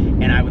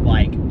phone, and I would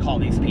like call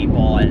these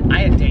people. And I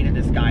had dated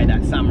this guy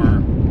that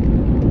summer,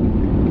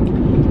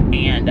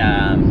 and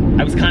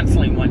I was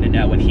constantly wanting to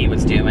know what he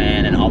was doing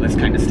and all this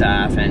kind of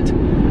stuff. And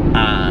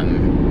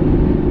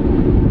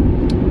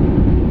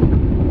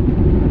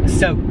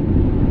so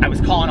I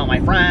was calling all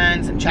my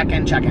friends and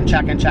checking.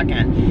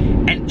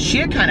 And she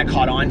had kind of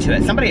caught on to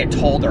it. Somebody had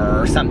told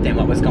her or something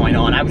what was going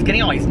on. I was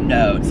getting all these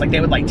notes. Like, they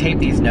would like tape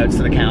these notes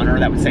to the counter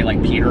that would say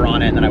like Peter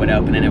on it, and then I would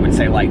open it and it would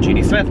say like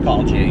Judy Smith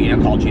called you, you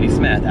know, call Judy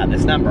Smith at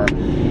this number.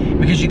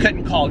 Because you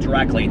couldn't call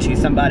directly to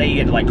somebody. You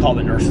had to like call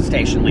the nurse's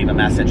station, leave a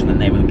message, and then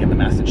they would give the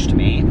message to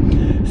me.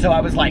 So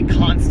I was like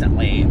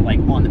constantly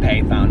like on the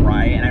payphone,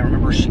 right? And I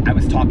remember I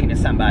was talking to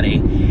somebody,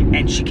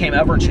 and she came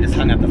over and she just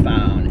hung up the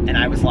phone. And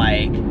I was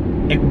like,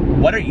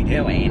 what are you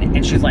doing?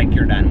 And she's like,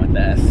 you're done with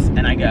this.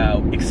 And I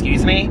go,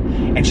 excuse me?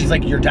 And she's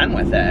like, you're done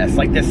with this.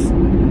 Like this,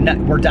 no,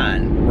 we're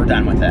done. We're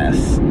done with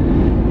this.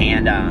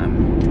 And,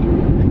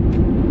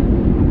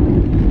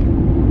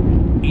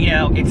 you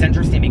know, it's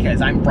interesting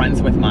because I'm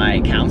friends with my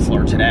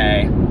counselor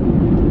today.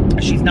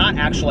 She's not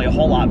actually a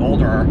whole lot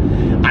older.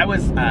 I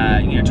was,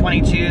 you know,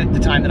 22 at the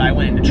time that I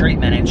went into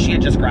treatment, and she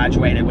had just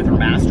graduated with her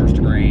master's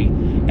degree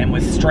and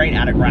was straight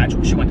out of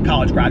graduate. She went to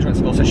college graduate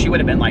school, so she would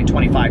have been like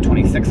 25,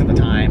 26 at the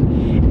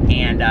time.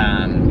 And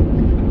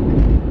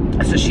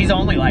so she's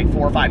only like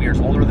 4 or 5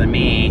 years older than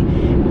me.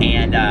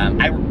 And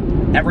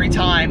every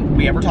time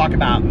we ever talk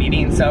about me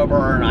being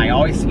sober, and I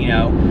always, you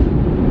know,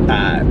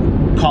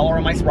 call her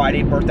on my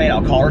sobriety birthday.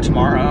 I'll call her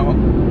tomorrow,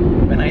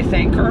 and I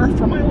thank her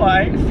for my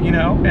life, you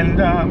know. And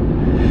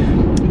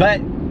but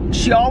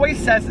she always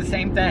says the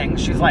same thing.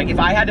 She's like, if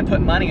I had to put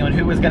money on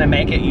who was going to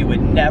make it, you would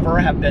never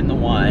have been the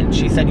one.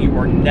 She said, you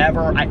were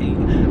never, I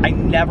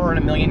never in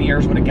a million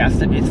years would have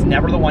guessed it. It's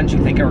never the ones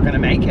you think are going to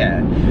make it.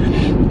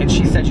 And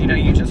she said, you know,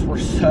 you just were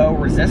so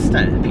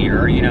resistant,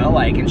 Peter, you know,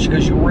 like, and she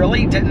goes, you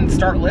really didn't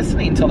start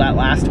listening until that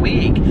last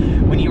week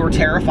when you were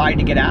terrified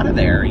to get out of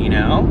there, you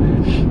know.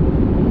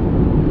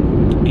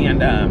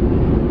 And,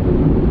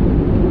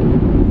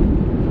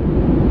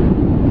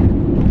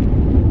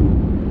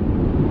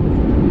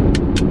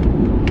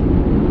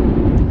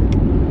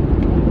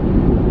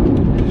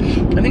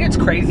 I think it's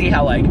crazy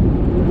how, like,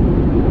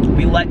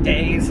 we let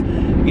days,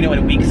 you know,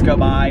 and weeks go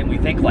by, and we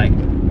think, like,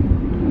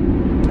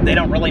 they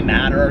don't really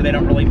matter, or they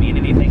don't really mean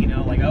anything, you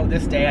know, like, oh,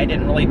 this day I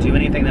didn't really do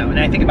anything. And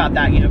I think about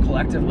that, you know,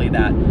 collectively,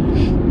 that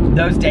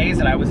those days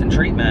that I was in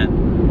treatment,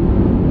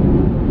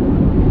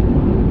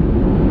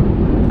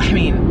 I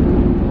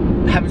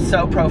mean, have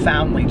so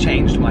profoundly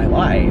changed my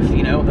life,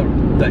 you know,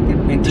 the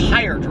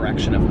entire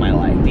direction of my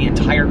life, the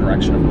entire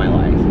direction of my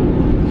life.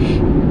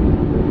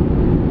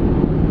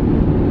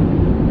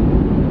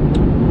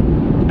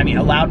 I mean,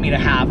 allowed me to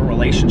have a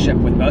relationship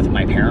with both of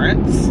my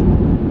parents,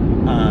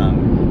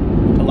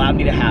 allowed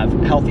me to have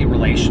healthy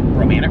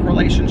romantic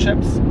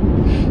relationships,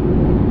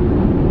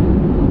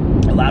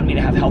 allowed me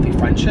to have healthy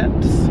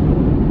friendships,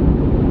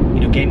 you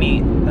know, gave me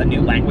a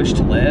new language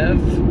to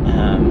live.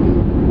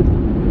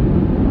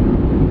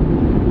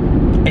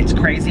 It's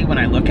crazy when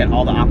I look at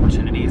all the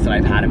opportunities that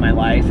I've had in my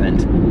life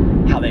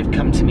and how they've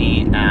come to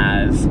me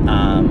as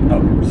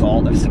a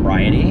result of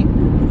sobriety,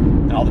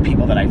 and all the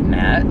people that I've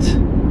met.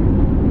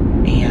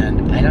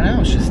 And I don't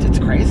know, it's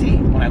crazy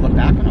when I look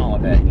back on all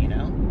of it, you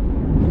know?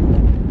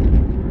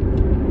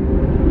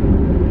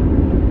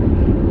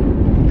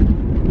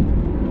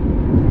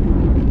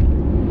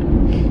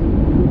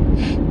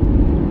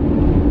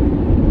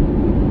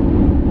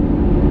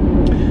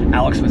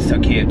 Alex was so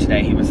cute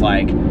today. He was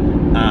like,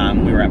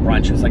 we were at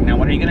brunch. He was like, now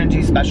what are you going to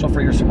do special for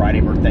your sobriety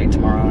birthday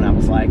tomorrow? And I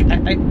was like,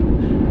 I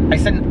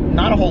said,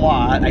 not a whole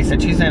lot. I said,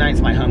 Tuesday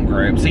night's my home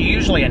group. So you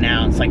usually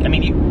announce, like, I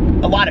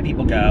mean, a lot of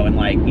people go and,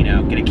 like, you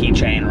know, get a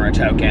keychain or a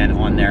token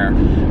on their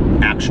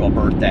actual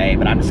birthday,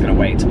 but I'm just going to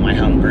wait till my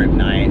home group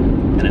night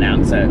and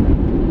announce it.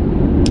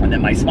 And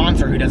then my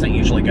sponsor, who doesn't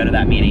usually go to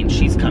that meeting,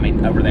 she's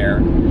coming over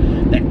there.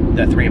 Then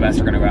the three of us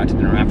are going to go out to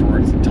dinner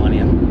afterwards,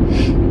 Tanya.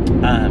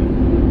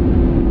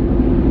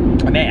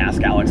 I may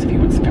ask Alex if he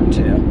wants to come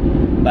too,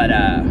 but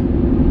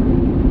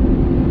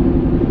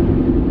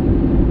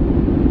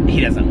he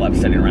doesn't love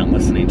sitting around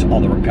listening to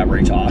all the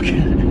recovery talk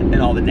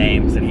and all the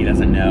names that he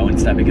doesn't know and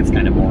stuff. It gets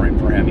kind of boring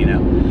for him, you know.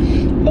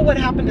 But what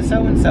happened to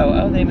so-and-so?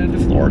 Oh, they moved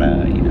to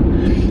Florida, you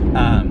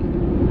know.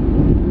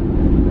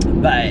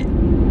 But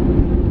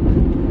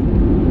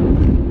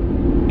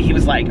he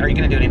was like, are you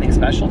going to do anything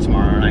special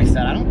tomorrow? And I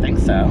said, I don't think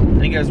so.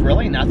 And he goes,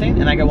 really?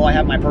 Nothing? And I go, well, I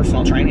have my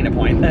personal training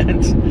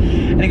appointment.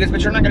 And he goes,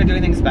 but you're not going to do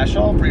anything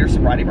special for your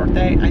sobriety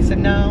birthday? I said,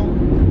 no.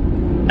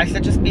 I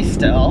said, just be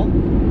still,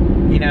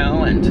 you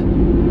know, and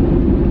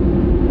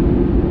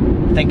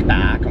think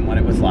back on what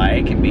it was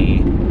like and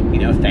be, you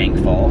know,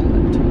 thankful.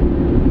 And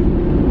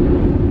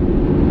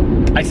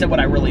I said what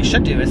I really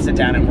should do is sit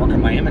down and work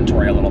on my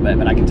inventory a little bit,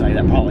 but I can tell you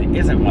that probably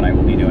isn't what I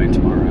will be doing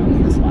tomorrow. And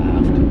he just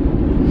laughed.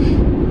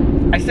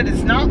 I said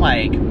it's not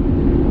like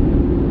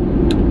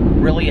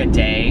really a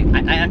day.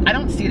 I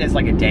don't see it as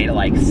like a day to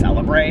like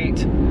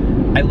celebrate.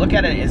 I look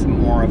at it as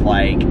more of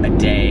like a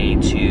day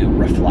to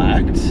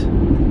reflect,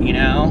 you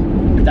know,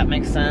 if that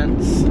makes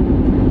sense.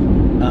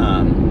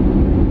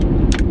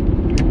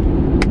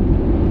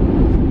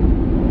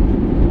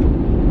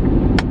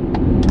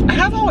 I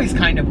have always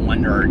kind of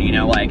wondered, you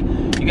know, like,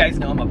 you guys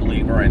know I'm a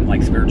believer in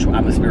like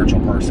I'm a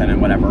spiritual person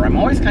and whatever. I've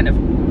always kind of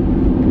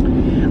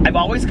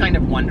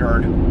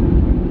wondered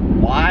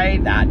why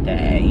that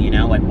day, you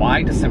know, like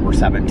why December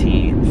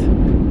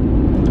 17th?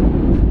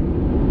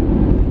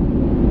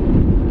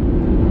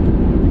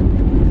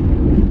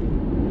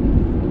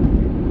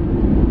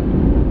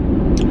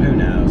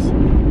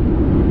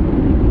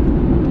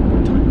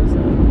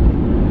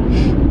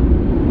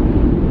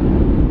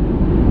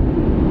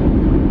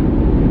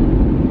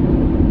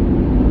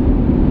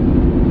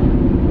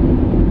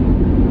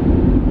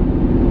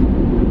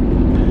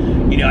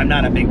 I'm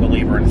not a big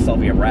believer in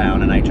Sylvia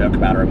Brown, and I joke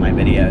about her in my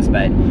videos,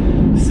 but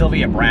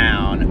Sylvia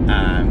Brown,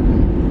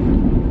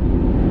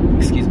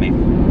 excuse me,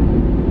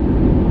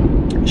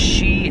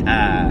 she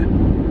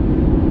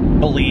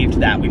believed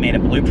that we made a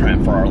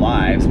blueprint for our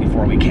lives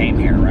before we came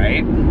here,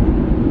 right?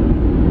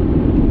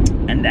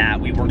 And that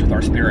we worked with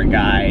our spirit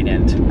guide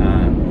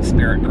and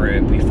spirit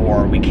group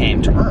before we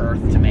came to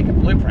Earth to make a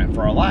blueprint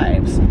for our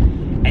lives.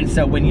 And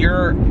so when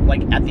you're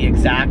like at the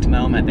exact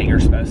moment that you're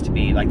supposed to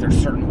be, like there's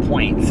certain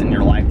points in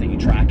your life that you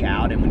track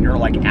out, and when you're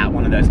like at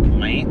one of those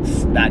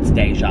points, that's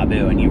deja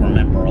vu, and you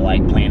remember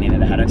like planning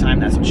it ahead of time.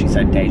 That's what she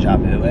said deja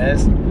vu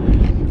is.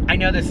 I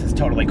know this is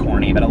totally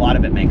corny, but a lot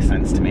of it makes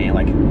sense to me.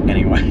 Like,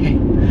 anyway,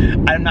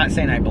 I'm not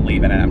saying I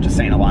believe in it, I'm just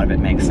saying a lot of it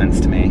makes sense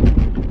to me.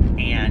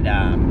 And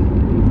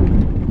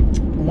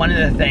one of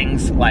the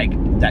things like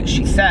that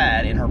she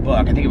said in her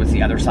book, I think it was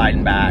The Other Side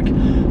and Back,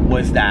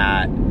 was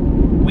that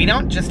we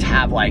don't just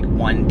have like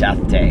one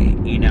death date,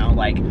 you know,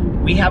 like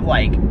we have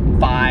like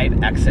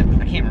 5 exit,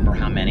 I can't remember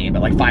how many,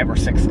 but like 5 or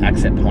 6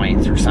 exit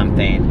points or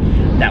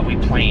something that we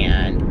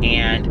plan,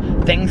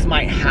 and things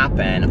might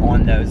happen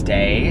on those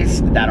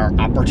days that are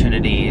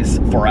opportunities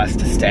for us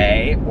to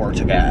stay or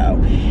to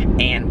go,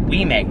 and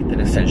we make the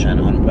decision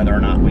on whether or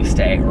not we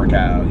stay or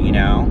go, you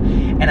know.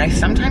 And I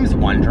sometimes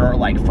wonder,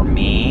 like for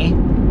me,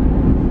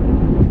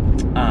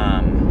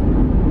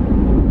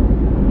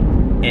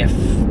 if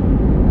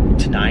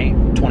tonight,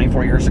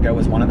 24 years ago,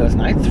 was one of those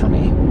nights for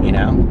me, you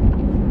know?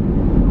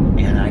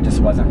 And I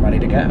just wasn't ready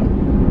to go. I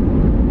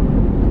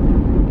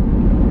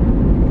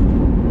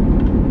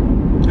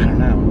don't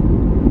know.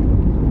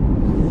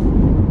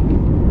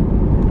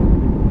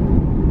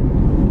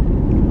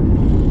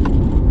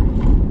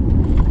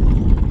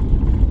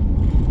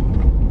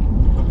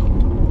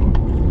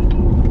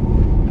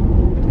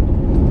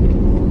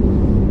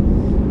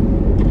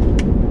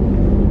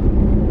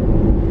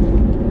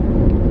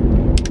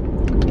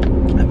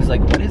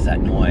 Like, what is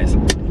that noise?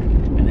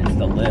 And it's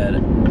the lid. Do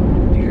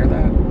you hear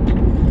that?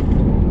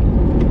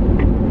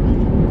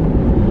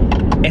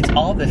 It's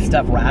all this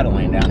stuff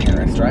rattling down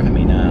here. It's driving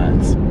me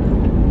nuts. Do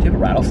you have a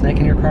rattlesnake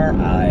in your car?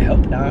 I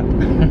hope not.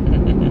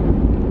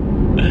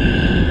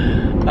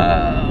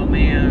 Oh,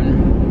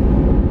 man.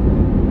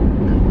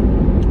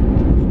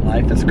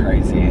 Life is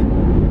crazy.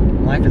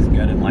 Life is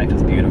good and life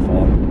is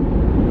beautiful.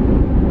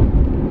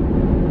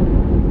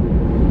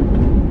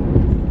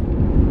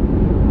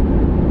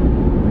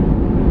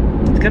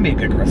 It's gonna be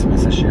a good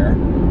Christmas this year.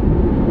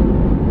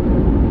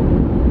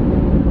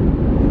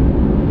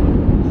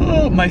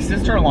 Oh, my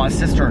sister-in-law's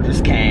sister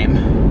just came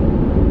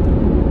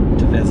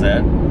to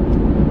visit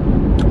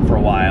for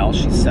a while.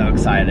 She's so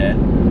excited.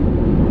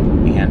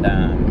 And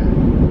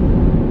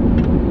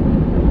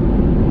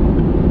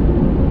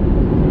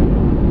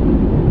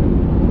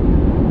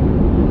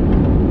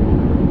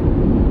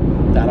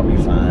that'll be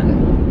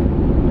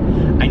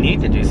fun. I need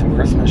to do some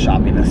Christmas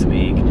shopping this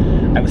week.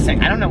 I was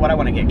saying, I don't know what I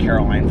want to get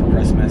Caroline for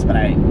Christmas, but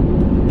I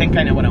think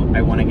I know what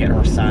I want to get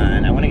her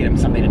son. I want to get him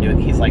something to do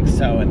with, he's like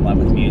so in love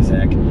with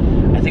music.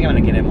 I think I'm going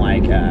to get him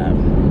like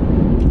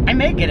I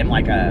may get him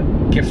like a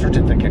gift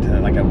certificate to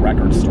like a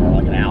record store,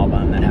 like an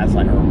album that has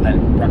like a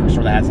record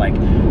store that has like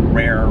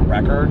rare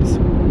records.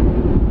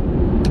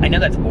 I know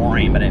that's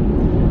boring, but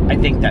I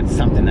think that's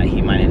something that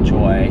he might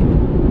enjoy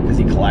because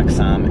he collects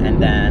them.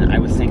 And then I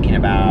was thinking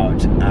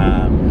about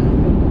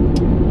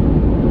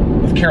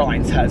with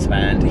Caroline's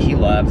husband, he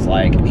loves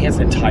like, his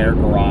entire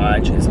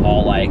garage is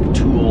all like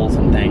tools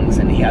and things,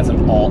 and he has it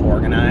all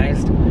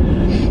organized.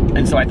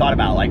 And so I thought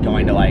about like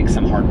going to like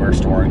some hardware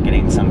store and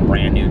getting some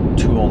brand new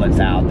tool that's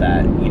out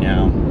that, you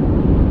know,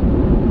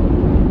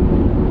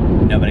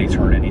 nobody's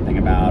heard anything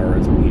about, or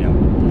is, you know,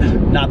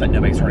 not that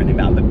nobody's heard anything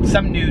about, but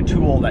some new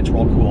tool that's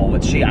real cool.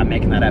 Which I'm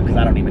making that up because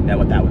I don't even know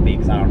what that would be,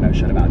 because I don't know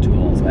shit about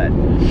tools, but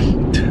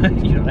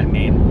you know what I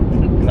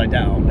mean? Because I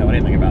don't know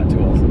anything about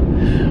tools.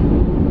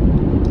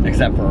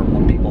 Except for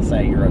when people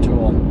say you're a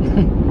tool.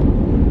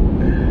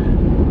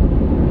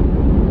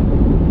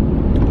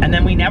 And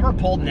then we never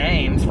pulled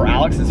names for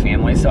Alex's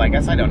family, so I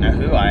guess I don't know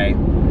who I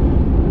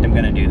am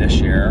going to do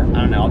this year.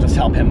 I don't know, I'll just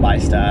help him buy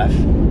stuff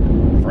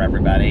for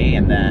everybody.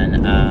 And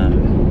then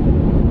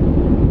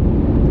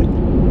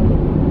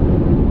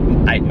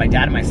my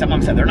dad and my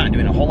stepmom said they're not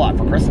doing a whole lot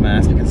for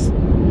Christmas because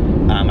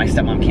my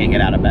stepmom can't get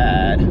out of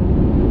bed.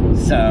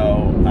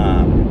 So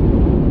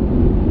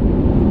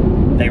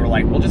they were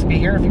like, we'll just be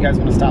here if you guys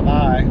want to stop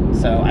by.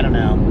 So I don't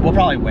know. We'll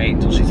probably wait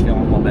until she's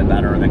feeling a little bit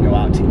better and then go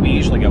out to, we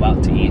usually go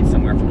out to eat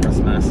somewhere for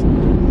Christmas.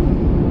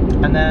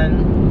 And then,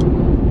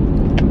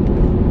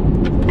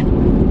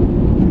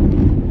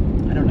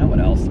 I don't know what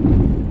else.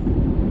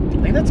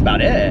 I think that's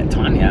about it.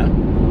 Tanya.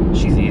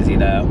 She's easy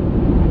though.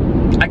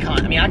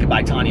 I could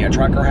buy Tanya a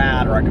trucker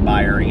hat, or I could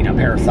buy her, you know, a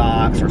pair of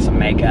socks or some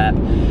makeup.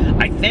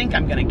 I think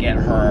I'm gonna get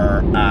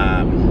her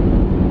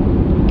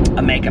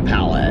a makeup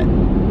palette.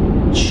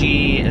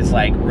 She is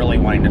like really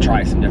wanting to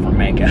try some different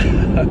makeup.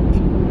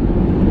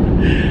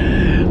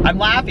 I'm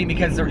laughing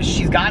because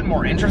she's gotten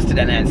more interested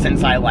in it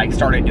since I like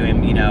started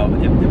doing, you know,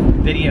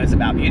 videos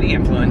about beauty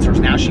influencers.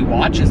 Now she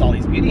watches all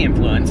these beauty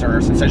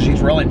influencers, and so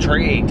she's real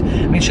intrigued.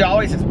 I mean, she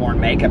always has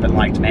worn makeup and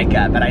liked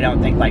makeup, but I don't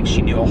think like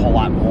she knew a whole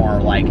lot more,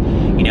 like,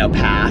 you know,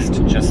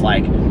 past just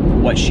like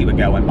what she would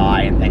go and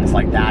buy and things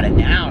like that. And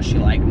now she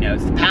like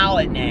knows the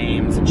palette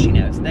names, and she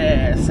knows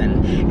this,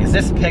 and is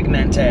this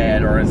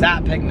pigmented or is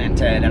that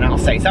pigmented? And I'll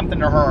say something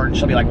to her and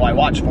she'll be like, well, I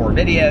watched 4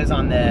 videos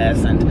on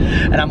this,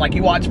 and I'm like,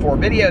 you watched 4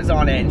 videos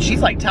on it? And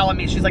she's like telling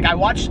me, she's like, I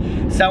watched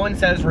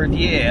so-and-so's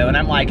review, and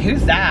I'm like,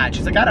 who's that?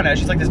 She's like, I don't know.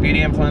 She's like this beauty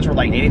influencer with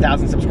like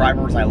 80,000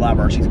 subscribers. I love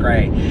her. She's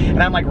great.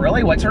 And I'm like,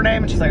 really? What's her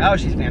name? And she's like, oh,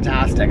 she's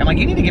fantastic. I'm like,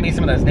 you need to give me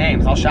some of those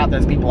names. I'll shout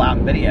those people out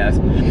in videos.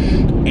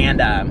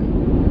 And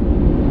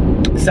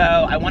so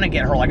I want to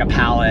get her like a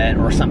palette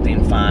or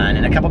something fun.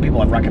 And a couple people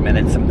have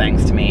recommended some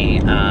things to me.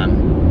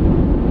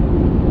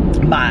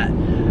 My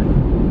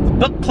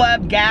book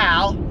club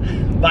gal,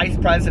 vice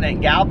president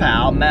gal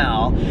pal,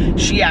 Mel,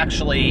 she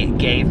actually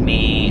gave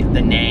me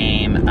the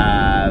name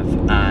of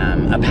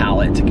a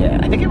palette to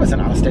get. I think it was an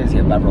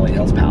Anastasia Beverly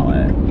Hills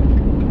palette.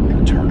 I'm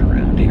going to turn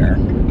around here.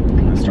 I'm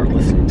going to start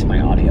listening to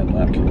my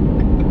audiobook.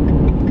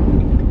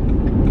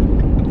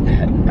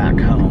 Heading back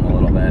home a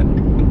little bit.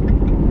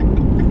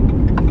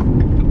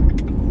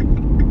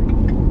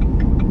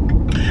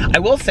 I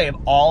will say, of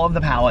all of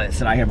the palettes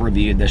that I have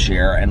reviewed this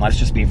year, and let's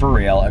just be for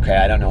real, okay,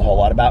 I don't know a whole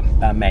lot about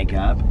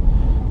makeup,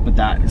 but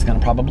that is going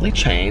to probably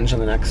change in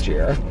the next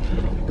year,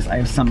 because I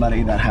have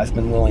somebody that has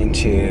been willing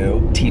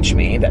to teach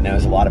me, that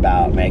knows a lot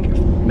about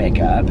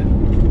makeup.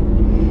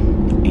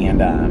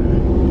 And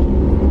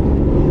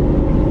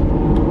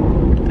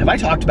have I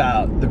talked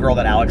about the girl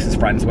that Alex is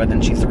friends with,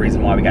 and she's the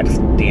reason why we got to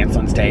dance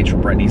on stage for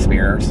Britney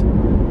Spears?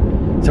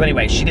 So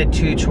anyway, she did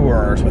 2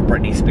 tours with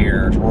Britney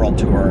Spears, world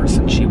tours,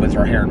 and she was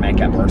her hair and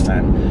makeup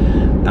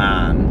person.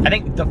 I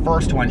think the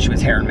first one she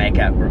was hair and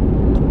makeup.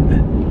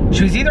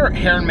 She was either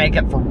hair and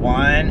makeup for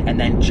one and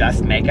then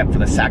just makeup for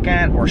the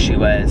second, or she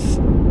was,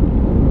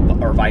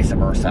 or vice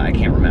versa, I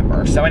can't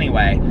remember. So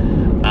anyway,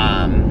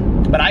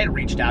 but I had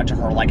reached out to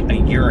her like a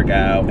year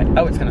ago, and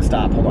oh, it's gonna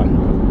stop, hold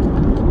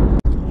on.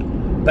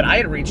 But I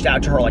had reached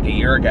out to her like a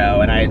year ago,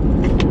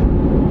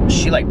 and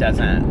she like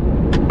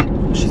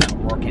she's not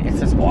working. It's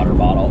this water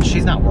bottle.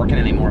 She's not working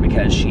anymore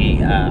because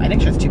she, I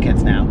think she has 2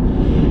 kids now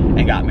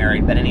and got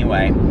married. But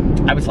anyway,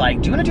 I was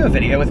like, do you want to do a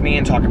video with me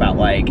and talk about,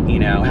 like, you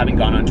know, having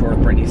gone on tour with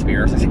Britney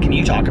Spears? I said, can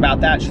you talk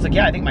about that? She's like,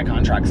 yeah, I think my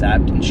contract's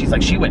up. And she's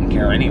like, she wouldn't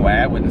care anyway.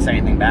 I wouldn't say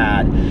anything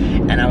bad.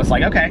 And I was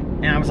like, okay.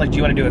 And I was like, do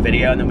you want to do a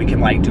video and then we can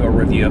like do a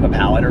review of a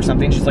palette or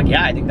something? She's like,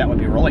 yeah, I think that would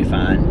be really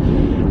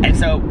fun. And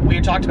so we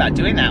had talked about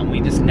doing that, and we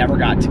just never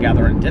got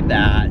together and did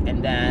that.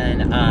 And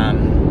then,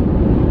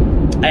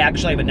 I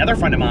actually have another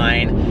friend of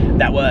mine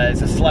that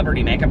was a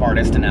celebrity makeup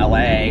artist in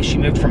LA. She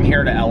moved from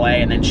here to LA,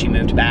 and then she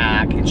moved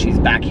back, and she's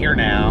back here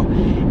now.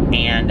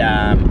 And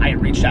I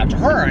had reached out to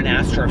her and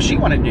asked her if she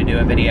wanted to do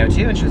a video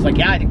too, and she was like,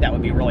 yeah, I think that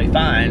would be really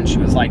fun. She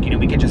was like, you know,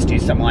 we could just do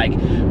some like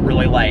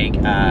really like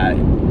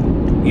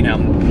you know,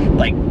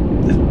 like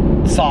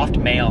soft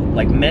male,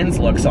 like men's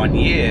looks on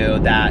you,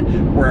 that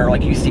where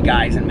like you see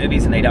guys in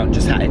movies and they don't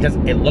just have,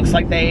 it looks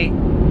like they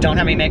don't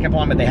have any makeup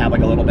on, but they have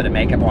like a little bit of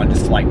makeup on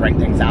just to like bring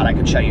things out. I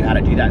could show you how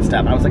to do that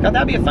stuff. And I was like, oh,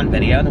 that'd be a fun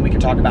video. And then we could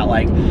talk about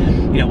like,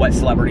 you know, what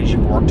celebrities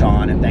you've worked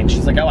on and things.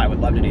 She's like, oh, I would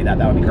love to do that.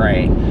 That would be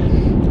great.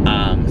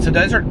 So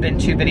those have been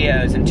 2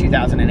 videos in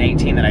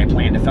 2018 that I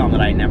planned to film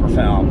that I never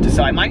filmed.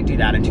 So I might do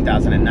that in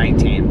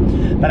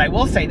 2019. But I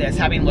will say this,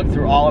 having looked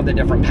through all of the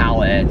different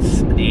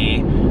palettes,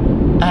 the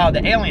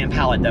Alien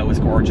palette though was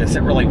gorgeous.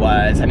 It really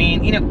was. I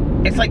mean, you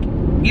know, it's like,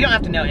 you don't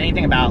have to know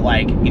anything about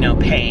like, you know,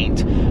 paint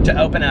to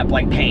open up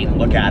like paint and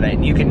look at it,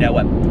 and you can know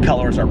what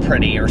colors are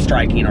pretty or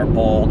striking or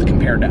bold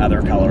compared to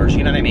other colors,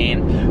 you know what I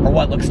mean? Or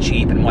what looks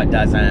cheap and what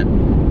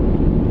doesn't.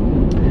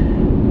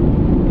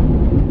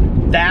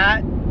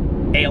 That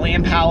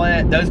Alien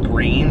palette, those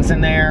greens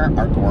in there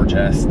are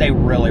gorgeous. They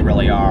really,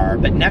 really are.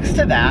 But next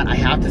to that, I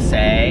have to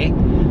say,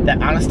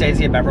 that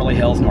Anastasia Beverly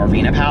Hills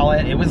Norvina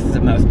palette. It was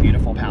the most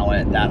beautiful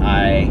palette that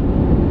I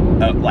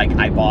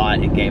bought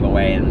and gave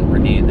away and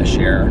reviewed this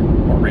year,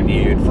 or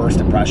reviewed, first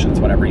impressions,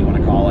 whatever you want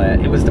to call it.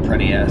 It was the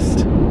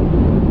prettiest.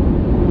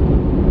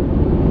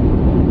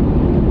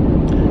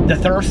 The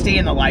Thirsty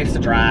and the Life's a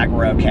Drag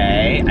were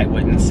okay. I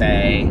wouldn't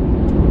say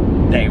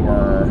they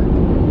were,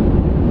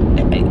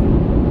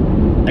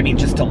 I mean,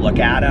 just to look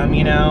at them,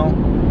 you know.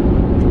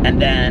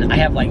 And then I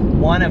have like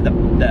one of the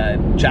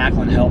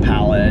Jaclyn Hill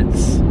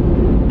palettes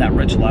that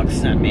Rich Love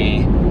sent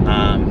me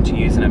to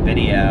use in a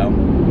video.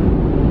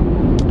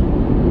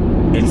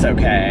 It's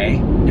okay.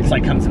 It's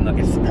like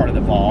it's part of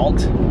the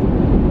vault.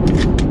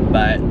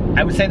 But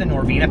I would say the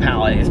Norvina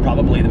palette is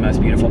probably the most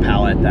beautiful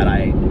palette that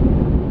I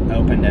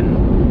opened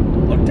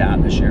and looked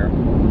at this year.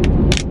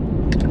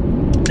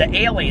 The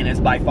Alien is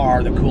by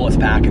far the coolest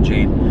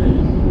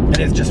packaging. It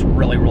is just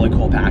really, really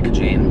cool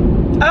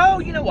packaging. Oh,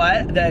 you know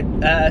what?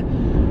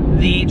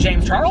 The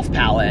James Charles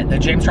palette, the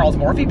James Charles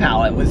Morphe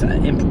palette was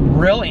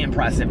really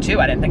impressive too.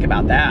 I didn't think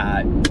about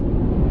that.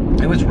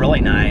 It was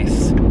really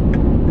nice.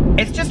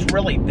 It's just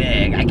really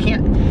big. I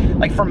can't,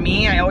 like, for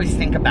me, I always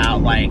think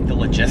about like the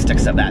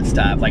logistics of that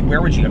stuff. Like,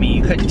 where would you, I mean,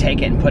 you couldn't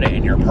take it and put it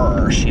in your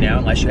purse, you know,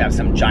 unless you have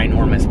some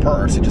ginormous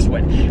purse. It just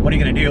what are you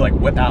gonna do? Like,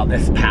 whip out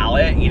this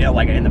palette, you know,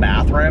 like in the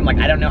bathroom? Like,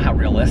 I don't know how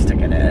realistic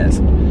it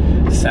is.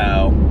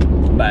 So,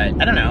 but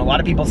I don't know. A lot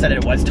of people said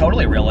it was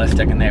totally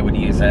realistic and they would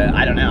use it.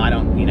 I don't know. I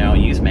don't, you know,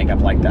 use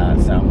makeup like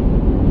that, so.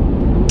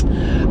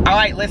 All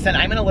right, listen,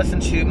 I'm gonna listen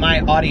to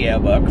my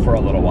audiobook for a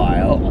little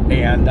while,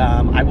 and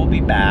I will be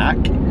back.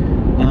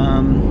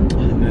 Oh,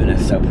 the moon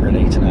is so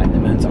pretty tonight. The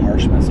moon's a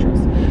harsh mistress.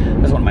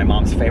 This is one of my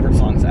mom's favorite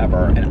songs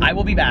ever. And I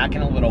will be back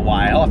in a little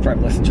while after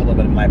I've listened to a little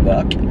bit of my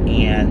book.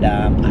 And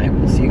I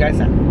will see you guys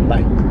then.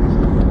 Bye.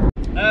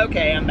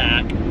 Okay, I'm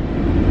back.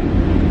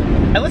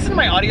 I listened to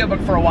my audiobook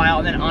for a while,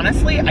 and then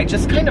honestly, I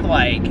just kind of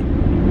like,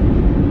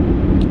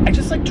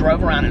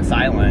 drove around in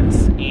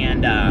silence,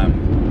 and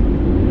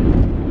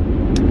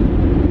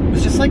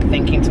was just like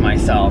thinking to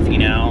myself, you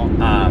know,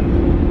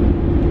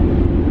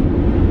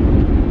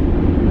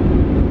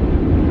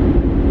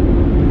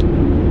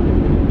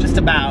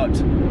 about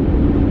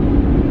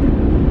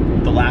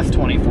the last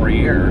 24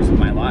 years of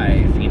my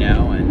life, you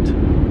know,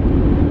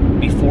 and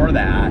before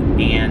that,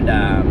 and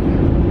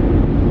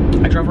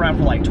I drove around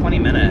for like 20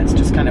 minutes,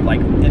 just kind of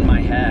like in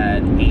my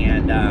head,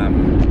 and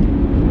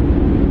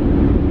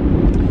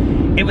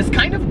it was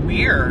kind of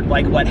weird,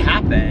 like what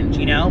happened,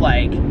 you know,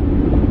 like,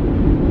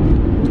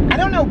 I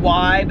don't know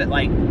why, but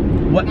like,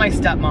 what my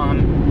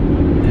stepmom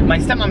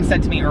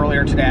said to me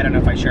earlier today, I don't know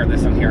if I shared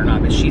this on here or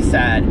not, but she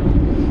said,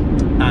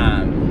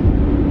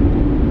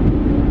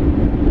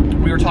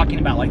 we were talking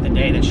about like the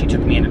day that she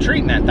took me into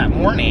treatment that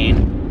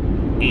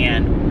morning,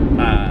 and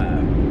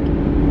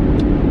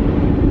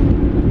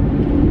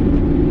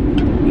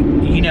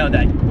you know,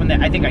 that when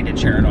I think I did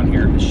share it on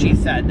here, but she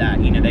said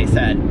that, you know, they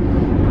said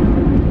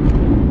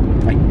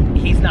like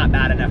he's not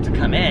bad enough to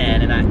come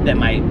in, and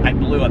I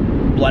blew a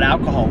blood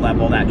alcohol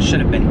level that should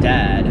have been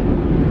dead,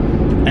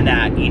 and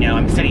that, you know,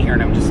 I'm sitting here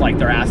and I'm just like,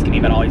 they're asking me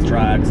about all these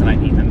drugs, and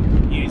I'm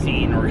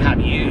using or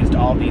have used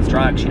all these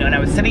drugs, you know, and I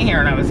was sitting here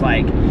and I was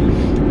like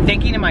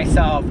thinking to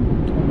myself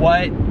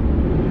what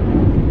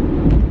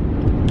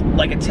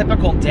like a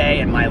typical day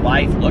in my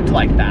life looked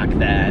like back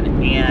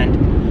then,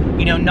 and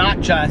you know,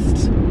 not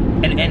just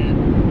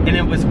and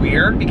it was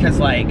weird because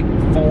like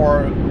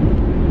for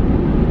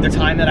the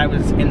time that I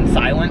was in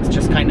silence,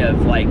 just kind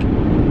of like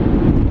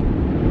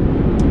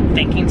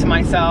thinking to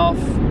myself,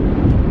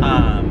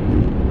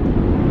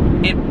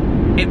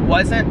 it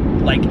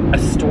wasn't like a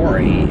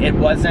story. It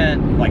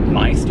wasn't like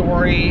my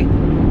story.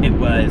 It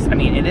was, I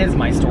mean, it is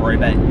my story,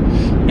 but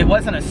it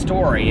wasn't a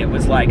story. It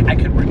was like, I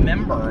could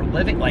remember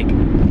living, like,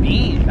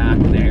 being back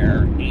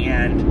there,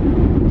 and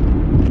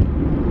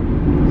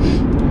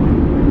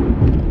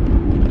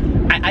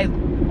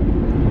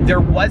there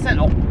wasn't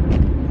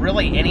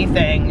really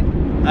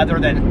anything other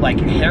than, like,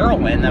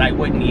 heroin that I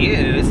wouldn't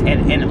use,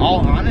 and in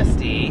all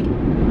honesty,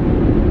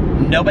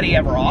 nobody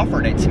ever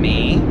offered it to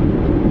me,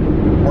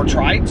 or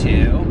tried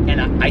to,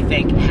 and I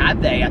think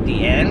had they at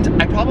the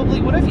end, I probably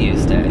would have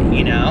used it,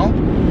 you know?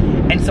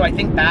 And so I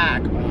think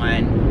back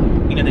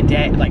on, you know, the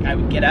day, like I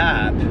would get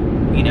up,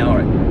 you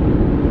know,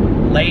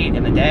 late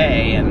in the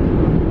day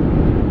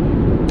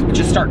and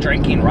just start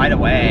drinking right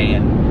away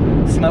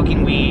and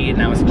smoking weed,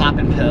 and I was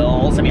popping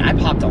pills. I mean,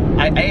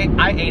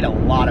 I ate a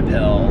lot of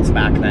pills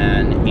back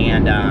then,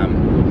 and,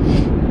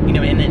 you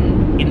know, and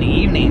then in the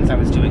evenings I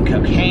was doing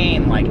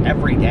cocaine like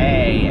every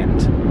day,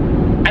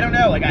 and I don't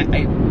know, like I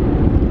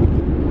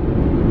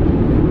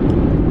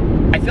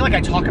feel like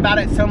I talk about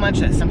it so much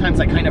that sometimes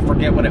I kind of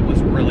forget what it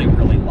was really,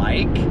 really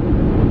like.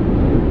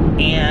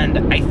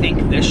 And I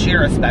think this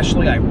year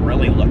especially, I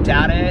really looked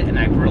at it, and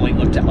I really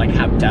looked at like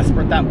how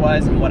desperate that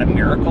was and what a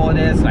miracle it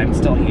is that I'm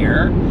still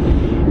here.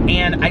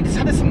 And I just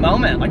had this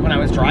moment, like when I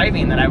was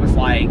driving, that I was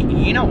like,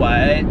 you know what?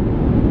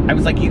 I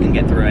was like, you can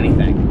get through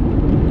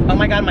anything. oh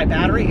my God, my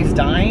battery is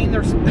dying.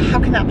 How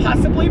can that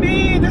possibly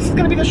be? This is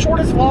gonna be the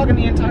shortest vlog in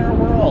the entire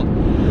world.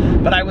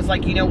 But I was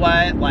like, you know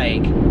what?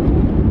 Like,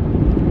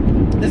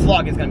 this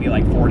vlog is gonna be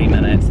like 40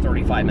 minutes,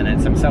 35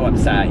 minutes. I'm so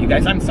upset. You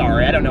guys, I'm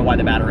sorry. I don't know why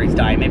the battery's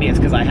dying. Maybe it's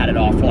because I had it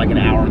off for like an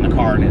hour in the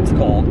car and it's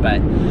cold,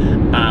 but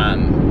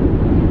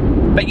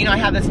you know, I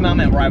had this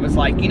moment where I was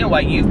like, you know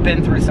what, you've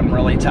been through some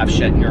really tough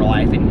shit in your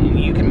life and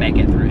you can make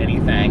it through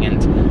anything.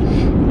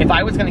 And if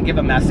I was gonna give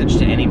a message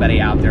to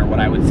anybody out there, what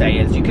I would say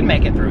is you can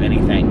make it through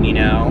anything, you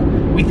know?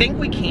 We think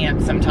we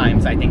can't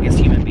sometimes, I think, as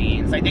human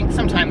beings. I think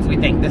sometimes we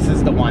think this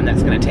is the one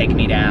that's gonna take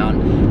me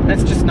down. And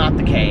that's just not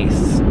the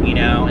case, you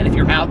know? And if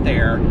you're out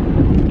there,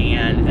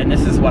 and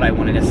this is what I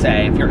wanted to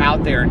say, if you're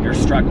out there and you're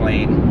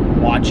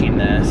struggling watching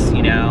this,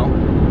 you know,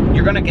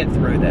 you're gonna get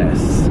through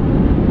this.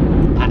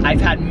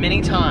 I've had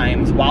many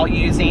times while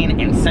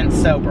using and since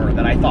sober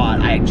that I thought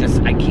I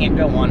can't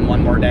go on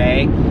one more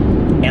day,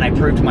 and I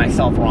proved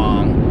myself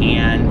wrong.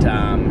 And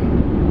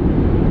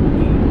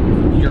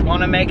you're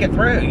gonna make it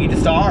through. You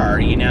just are,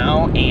 you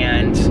know.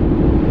 And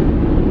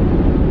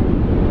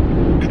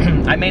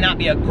I may not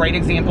be a great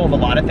example of a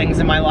lot of things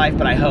in my life,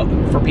 but I hope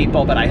for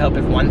people. But I hope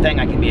if one thing,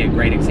 I can be a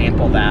great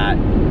example that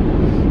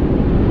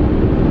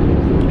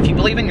if you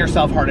believe in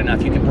yourself hard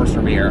enough, you can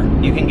persevere.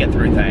 You can get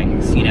through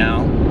things, you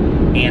know.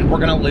 And we're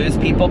gonna lose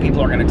people.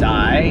 People are gonna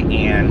die,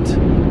 and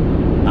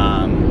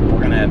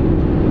we're gonna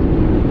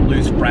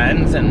lose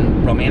friends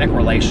and romantic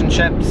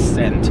relationships,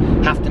 and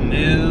have to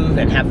move,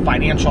 and have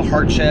financial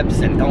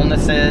hardships and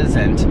illnesses,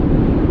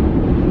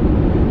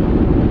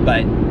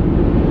 but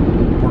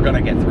we're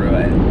gonna get through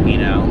it, you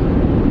know.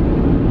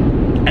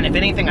 And if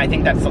anything, I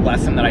think that's the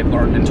lesson that I've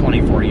learned in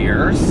 24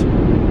 years,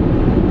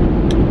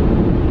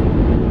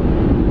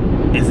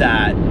 is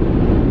that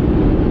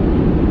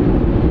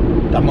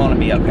I'm gonna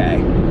be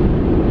okay.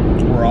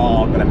 We're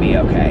all gonna be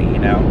okay, you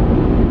know?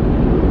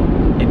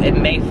 It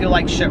may feel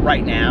like shit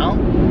right now,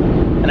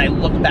 and I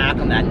look back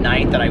on that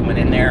night that I went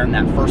in there and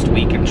that first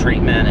week in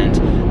treatment and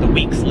the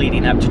weeks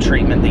leading up to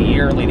treatment, the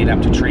year leading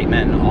up to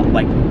treatment, and all,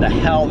 like, the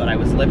hell that I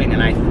was living,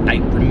 and I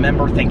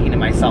remember thinking to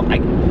myself, I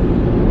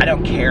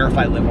don't care if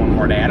I live one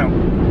more day.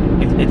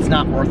 It's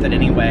not worth it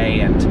anyway,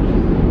 and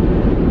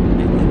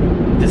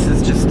this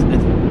is just,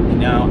 you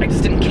know, I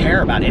just didn't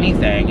care about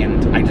anything,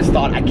 and I just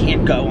thought, I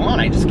can't go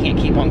on. I just can't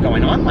keep on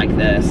going on like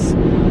this.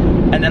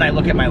 And then I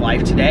look at my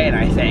life today and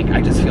I think,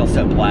 I just feel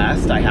so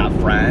blessed. I have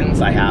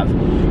friends, I have,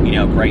 you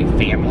know, great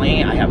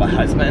family, I have a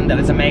husband that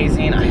is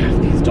amazing, I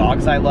have these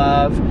dogs I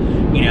love,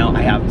 you know,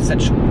 I have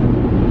such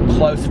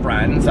close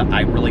friends that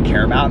I really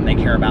care about, and they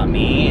care about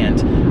me,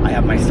 and I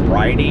have my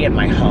sobriety and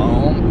my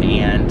home,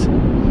 and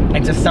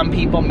to some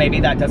people, maybe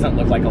that doesn't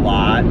look like a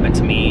lot, but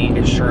to me,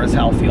 it sure as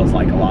hell feels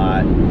like a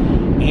lot.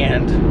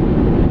 And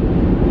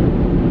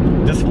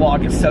this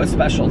vlog is so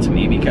special to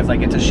me because I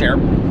get to share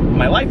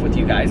my life with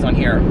you guys on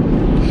here,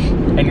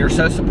 and you're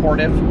so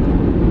supportive,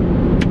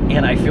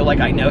 and I feel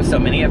like I know so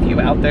many of you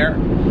out there,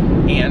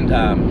 and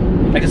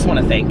I just want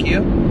to thank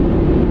you.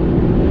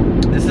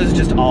 This is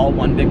just all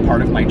one big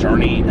part of my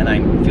journey, and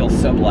I feel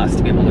so blessed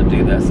to be able to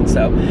do this. And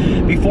so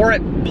before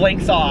it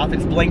blinks off,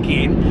 it's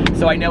blinking,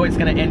 so I know it's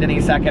going to end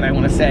any second, I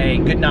want to say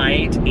good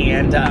night,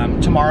 and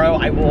tomorrow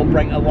I will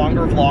bring a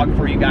longer vlog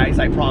for you guys,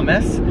 I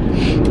promise.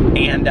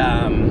 And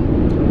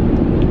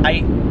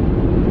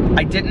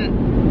I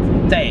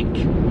didn't think,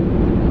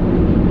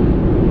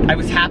 I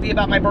was happy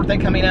about my birthday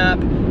coming up,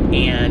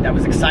 and I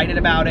was excited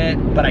about it,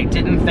 but I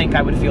didn't think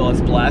I would feel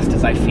as blessed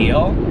as I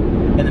feel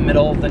in the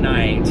middle of the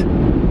night,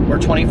 where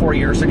 24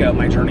 years ago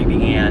my journey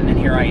began, and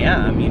here I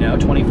am, you know,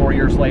 24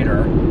 years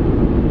later,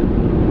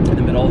 in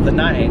the middle of the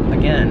night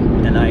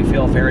again, and I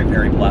feel very,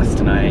 very blessed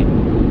tonight,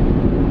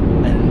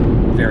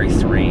 and very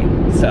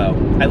serene. So,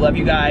 I love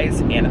you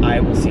guys, and I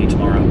will see you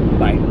tomorrow.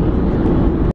 Bye.